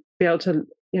better, to be able to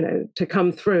to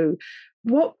come through.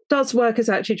 What does work is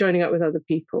actually joining up with other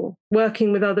people,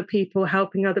 working with other people,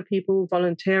 helping other people,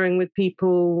 volunteering with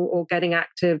people, or getting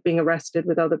active, being arrested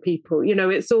with other people.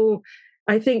 It's all,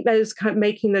 I think, those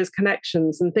making those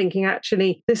connections and thinking,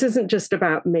 actually, this isn't just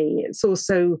about me. It's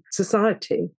also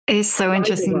society. It's so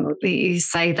interesting that you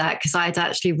say that, because I'd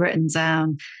actually written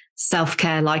down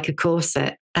self-care like a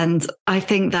corset. And I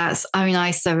think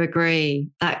I so agree.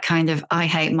 That kind of, I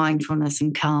hate mindfulness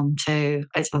and calm too.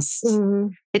 It's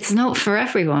not for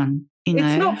everyone,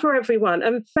 It's not for everyone.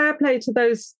 And fair play to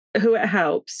those who it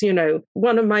helps.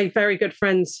 One of my very good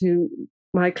friends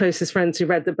my closest friends who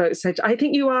read the book said, I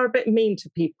think you are a bit mean to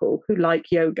people who like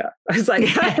yoga. I was like,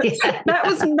 that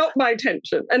was not my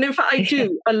intention. And in fact, I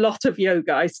do a lot of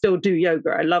yoga. I still do yoga.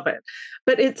 I love it.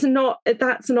 But that's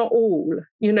not all,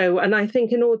 and I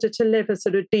think in order to live a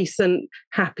sort of decent,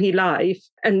 happy life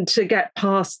and to get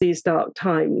past these dark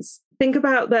times, think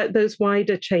about those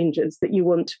wider changes that you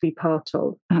want to be part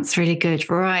of. That's really good.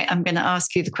 Right. I'm going to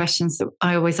ask you the questions that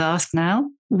I always ask now.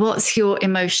 What's your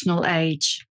emotional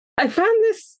age? I found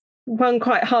this one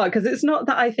quite hard because it's not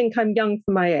that I think I'm young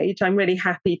for my age. I'm really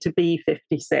happy to be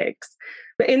 56.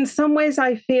 But in some ways,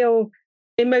 I feel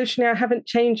emotionally I haven't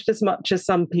changed as much as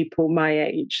some people my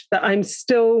age, that I'm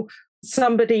still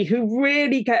somebody who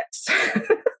really gets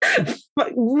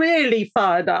really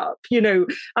fired up.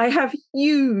 I have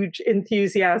huge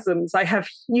enthusiasms. I have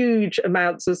huge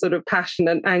amounts of sort of passion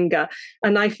and anger.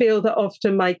 And I feel that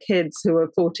often my kids who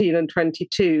are 14 and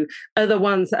 22 are the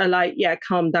ones that are like, yeah,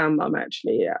 calm down, mum,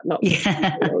 actually. Yeah, not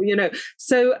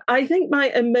So I think my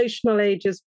emotional age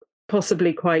is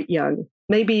possibly quite young,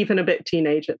 maybe even a bit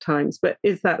teenage at times. But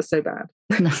is that so bad?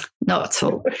 No, not at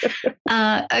all.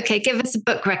 Okay, give us a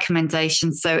book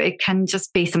recommendation. So it can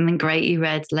just be something great you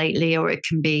read lately, or it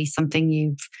can be something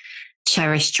you've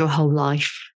cherished your whole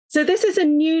life. So this is a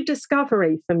new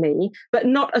discovery for me, but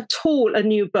not at all a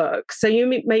new book. So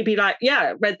you may be like,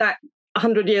 yeah, read that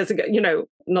 100 years ago,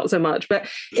 not so much, but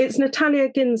it's Natalia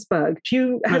Ginzburg.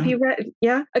 Have you read?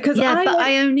 Yeah. Because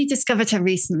I only discovered her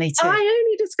recently too. I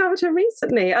only discovered her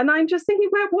recently. And I'm just thinking,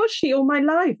 where was she all my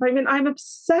life? I mean, I'm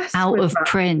obsessed out with of her.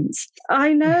 print.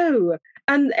 I know.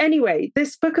 And anyway,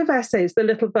 this book of essays, The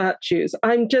Little Virtues,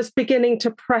 I'm just beginning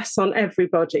to press on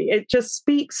everybody. It just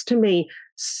speaks to me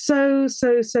so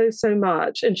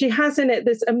much. And she has in it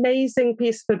this amazing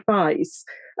piece of advice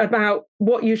about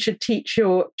what you should teach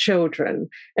your children.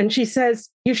 And she says,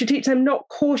 you should teach them not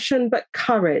caution, but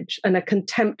courage and a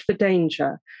contempt for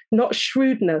danger, not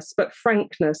shrewdness, but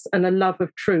frankness and a love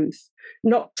of truth,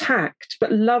 not tact,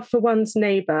 but love for one's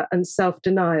neighbor and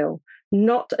self-denial,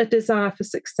 not a desire for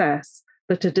success,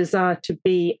 but a desire to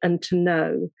be and to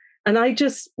know. And it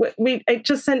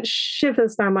just sent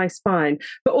shivers down my spine.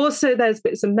 But also there's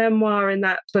bits of memoir in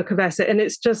that book of essay, and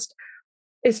it's just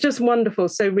wonderful,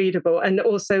 so readable. And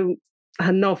also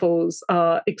her novels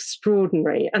are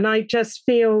extraordinary. And I just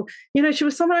feel, she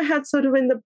was someone I had sort of in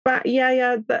the back,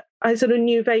 that I sort of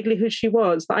knew vaguely who she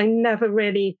was, but I never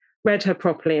really read her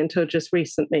properly until just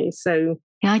recently. So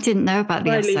yeah, I didn't know about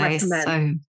the essays. Recommend.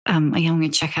 So I'm going to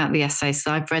check out the essays. So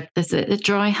I've read, is it The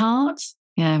Dry Heart?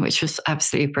 Yeah, which was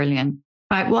absolutely brilliant.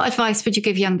 Right, what advice would you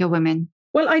give younger women?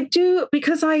 Well, I do,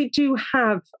 because I do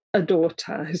have a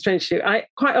daughter who's 22. I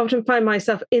quite often find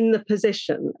myself in the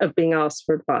position of being asked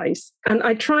for advice. And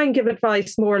I try and give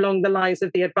advice more along the lines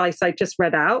of the advice I just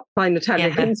read out by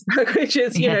Natalia Ginzburg, which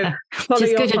is, follow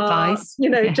your heart,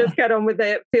 just get on with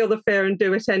it, feel the fear and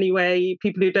do it anyway.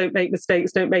 People who don't make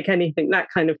mistakes don't make anything, that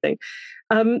kind of thing.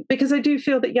 Because I do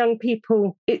feel that young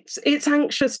people, it's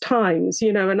anxious times,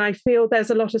 and I feel there's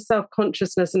a lot of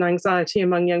self-consciousness and anxiety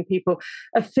among young people,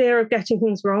 a fear of getting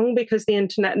things wrong because the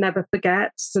internet never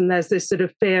forgets. And there's this sort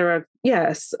of fear of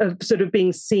sort of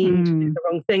being seen to do the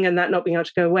wrong thing and that not being able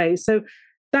to go away. So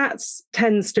that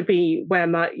tends to be where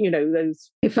my,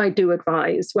 those, if I do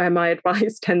advise, where my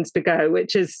advice tends to go,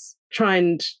 which is try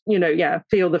and,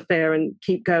 feel the fear and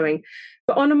keep going.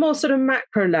 But on a more sort of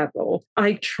macro level,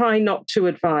 I try not to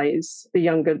advise the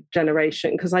younger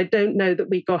generation because I don't know that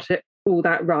we got it all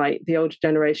that right, the older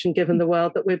generation, given the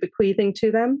world that we're bequeathing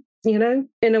to them.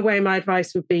 In a way, my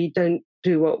advice would be don't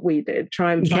do what we did.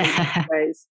 Try and find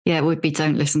ways. Yeah, it would be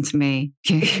don't listen to me.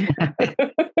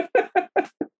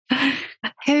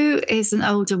 Who is an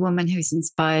older woman who's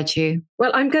inspired you?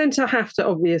 Well, I'm going to have to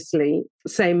obviously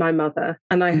say my mother.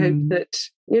 And I hope that,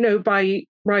 by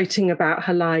writing about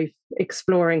her life,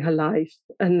 exploring her life,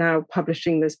 and now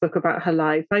publishing this book about her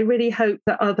life, I really hope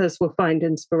that others will find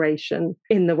inspiration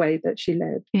in the way that she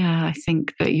lived. Yeah, I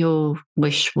think that your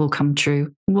wish will come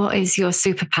true. What is your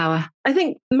superpower? I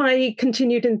think my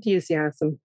continued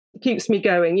enthusiasm. keeps me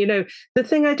going. You know, the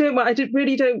thing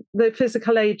the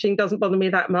physical aging doesn't bother me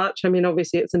that much. I mean,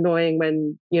 obviously it's annoying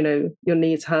when, you know, your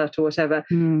knees hurt or whatever.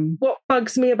 What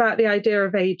bugs me about the idea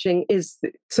of aging is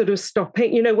sort of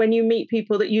stopping, you know, when you meet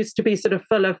people that used to be sort of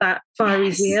full of that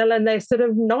fiery zeal and they're sort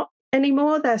of not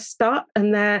anymore, they're stuck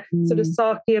and they're sort of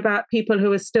sulky about people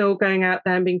who are still going out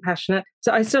there and being passionate.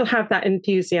 So I still have that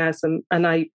enthusiasm and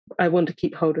I want to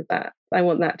keep hold of that. I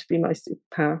want that to be my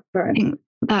superpower forever.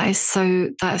 That is so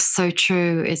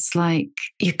true. It's like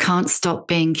you can't stop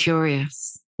being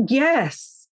curious.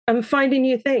 Yes. And finding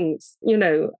new things, you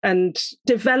know, and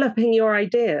developing your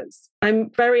ideas.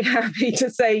 I'm very happy to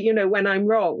say, you know, when I'm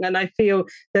wrong. And I feel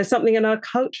there's something in our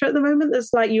culture at the moment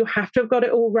that's like, you have to have got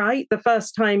it all right the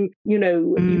first time, you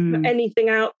know, you put anything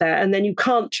out there and then you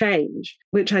can't change,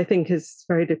 which I think is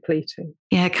very depleting.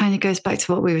 Yeah, it kind of goes back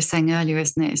to what we were saying earlier,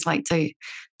 isn't it? It's like, it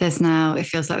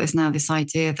feels like there's now this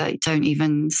idea that you don't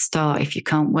even start if you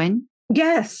can't win.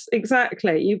 Yes,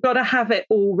 exactly. You've got to have it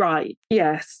all right.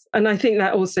 Yes. And I think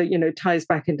that also, you know, ties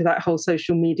back into that whole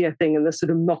social media thing and the sort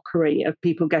of mockery of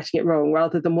people getting it wrong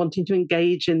rather than wanting to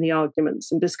engage in the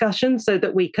arguments and discussions so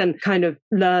that we can kind of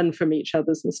learn from each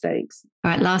other's mistakes.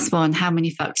 All right, last one. How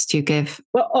many fucks do you give?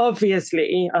 Well,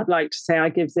 obviously, I'd like to say I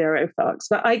give 0 fucks,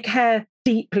 but I care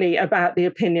deeply about the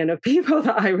opinion of people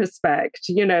that I respect,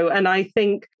 you know, and I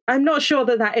think I'm not sure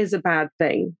that is a bad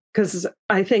thing. Because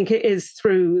I think it is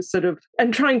through sort of,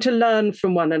 and trying to learn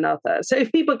from one another. So if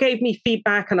people gave me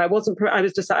feedback and I was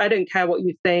just like, I don't care what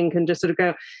you think, and just sort of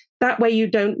go, that way you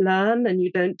don't learn and you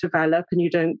don't develop and you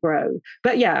don't grow.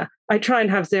 But yeah, I try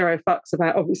and have 0 fucks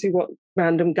about obviously what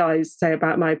random guys say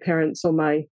about my appearance or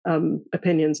my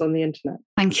opinions on the internet.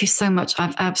 Thank you so much.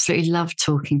 I've absolutely loved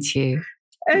talking to you.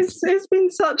 It's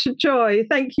been such a joy.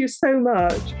 Thank you so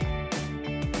much.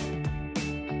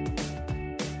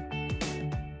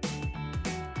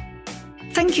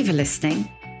 Thank you for listening.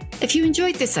 If you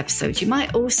enjoyed this episode, you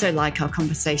might also like our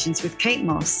conversations with Kate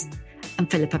Moss and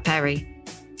Philippa Perry.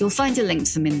 You'll find a link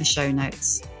to them in the show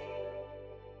notes.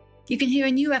 You can hear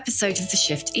a new episode of The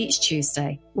Shift each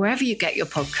Tuesday, wherever you get your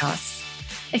podcasts.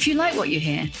 If you like what you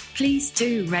hear, please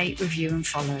do rate, review and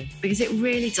follow, because it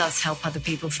really does help other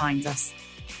people find us.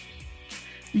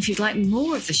 And if you'd like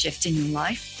more of The Shift in your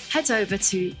life, head over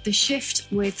to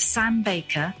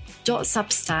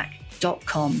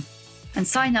theshiftwithsambbaker.substack.com and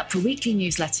sign up for weekly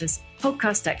newsletters,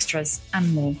 podcast extras,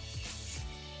 and more.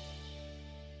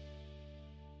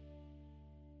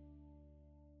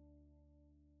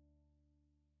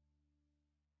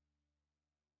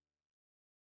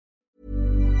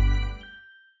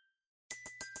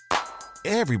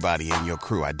 Everybody in your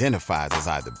crew identifies as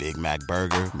either Big Mac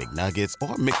Burger, McNuggets,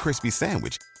 or McCrispy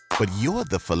Sandwich. But you're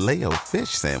the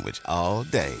Filet-O-Fish Sandwich all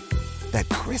day. That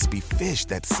crispy fish,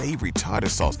 that savory tartar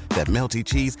sauce, that melty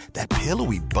cheese, that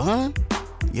pillowy bun.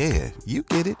 Yeah, you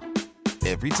get it.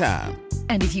 Every time.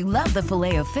 And if you love the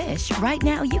Filet-O-Fish, right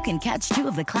now you can catch 2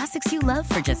 of the classics you love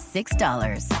for just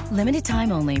 $6. Limited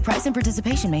time only. Price and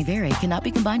participation may vary. Cannot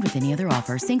be combined with any other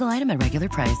offer. Single item at regular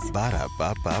price.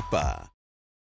 Ba-da-ba-ba-ba.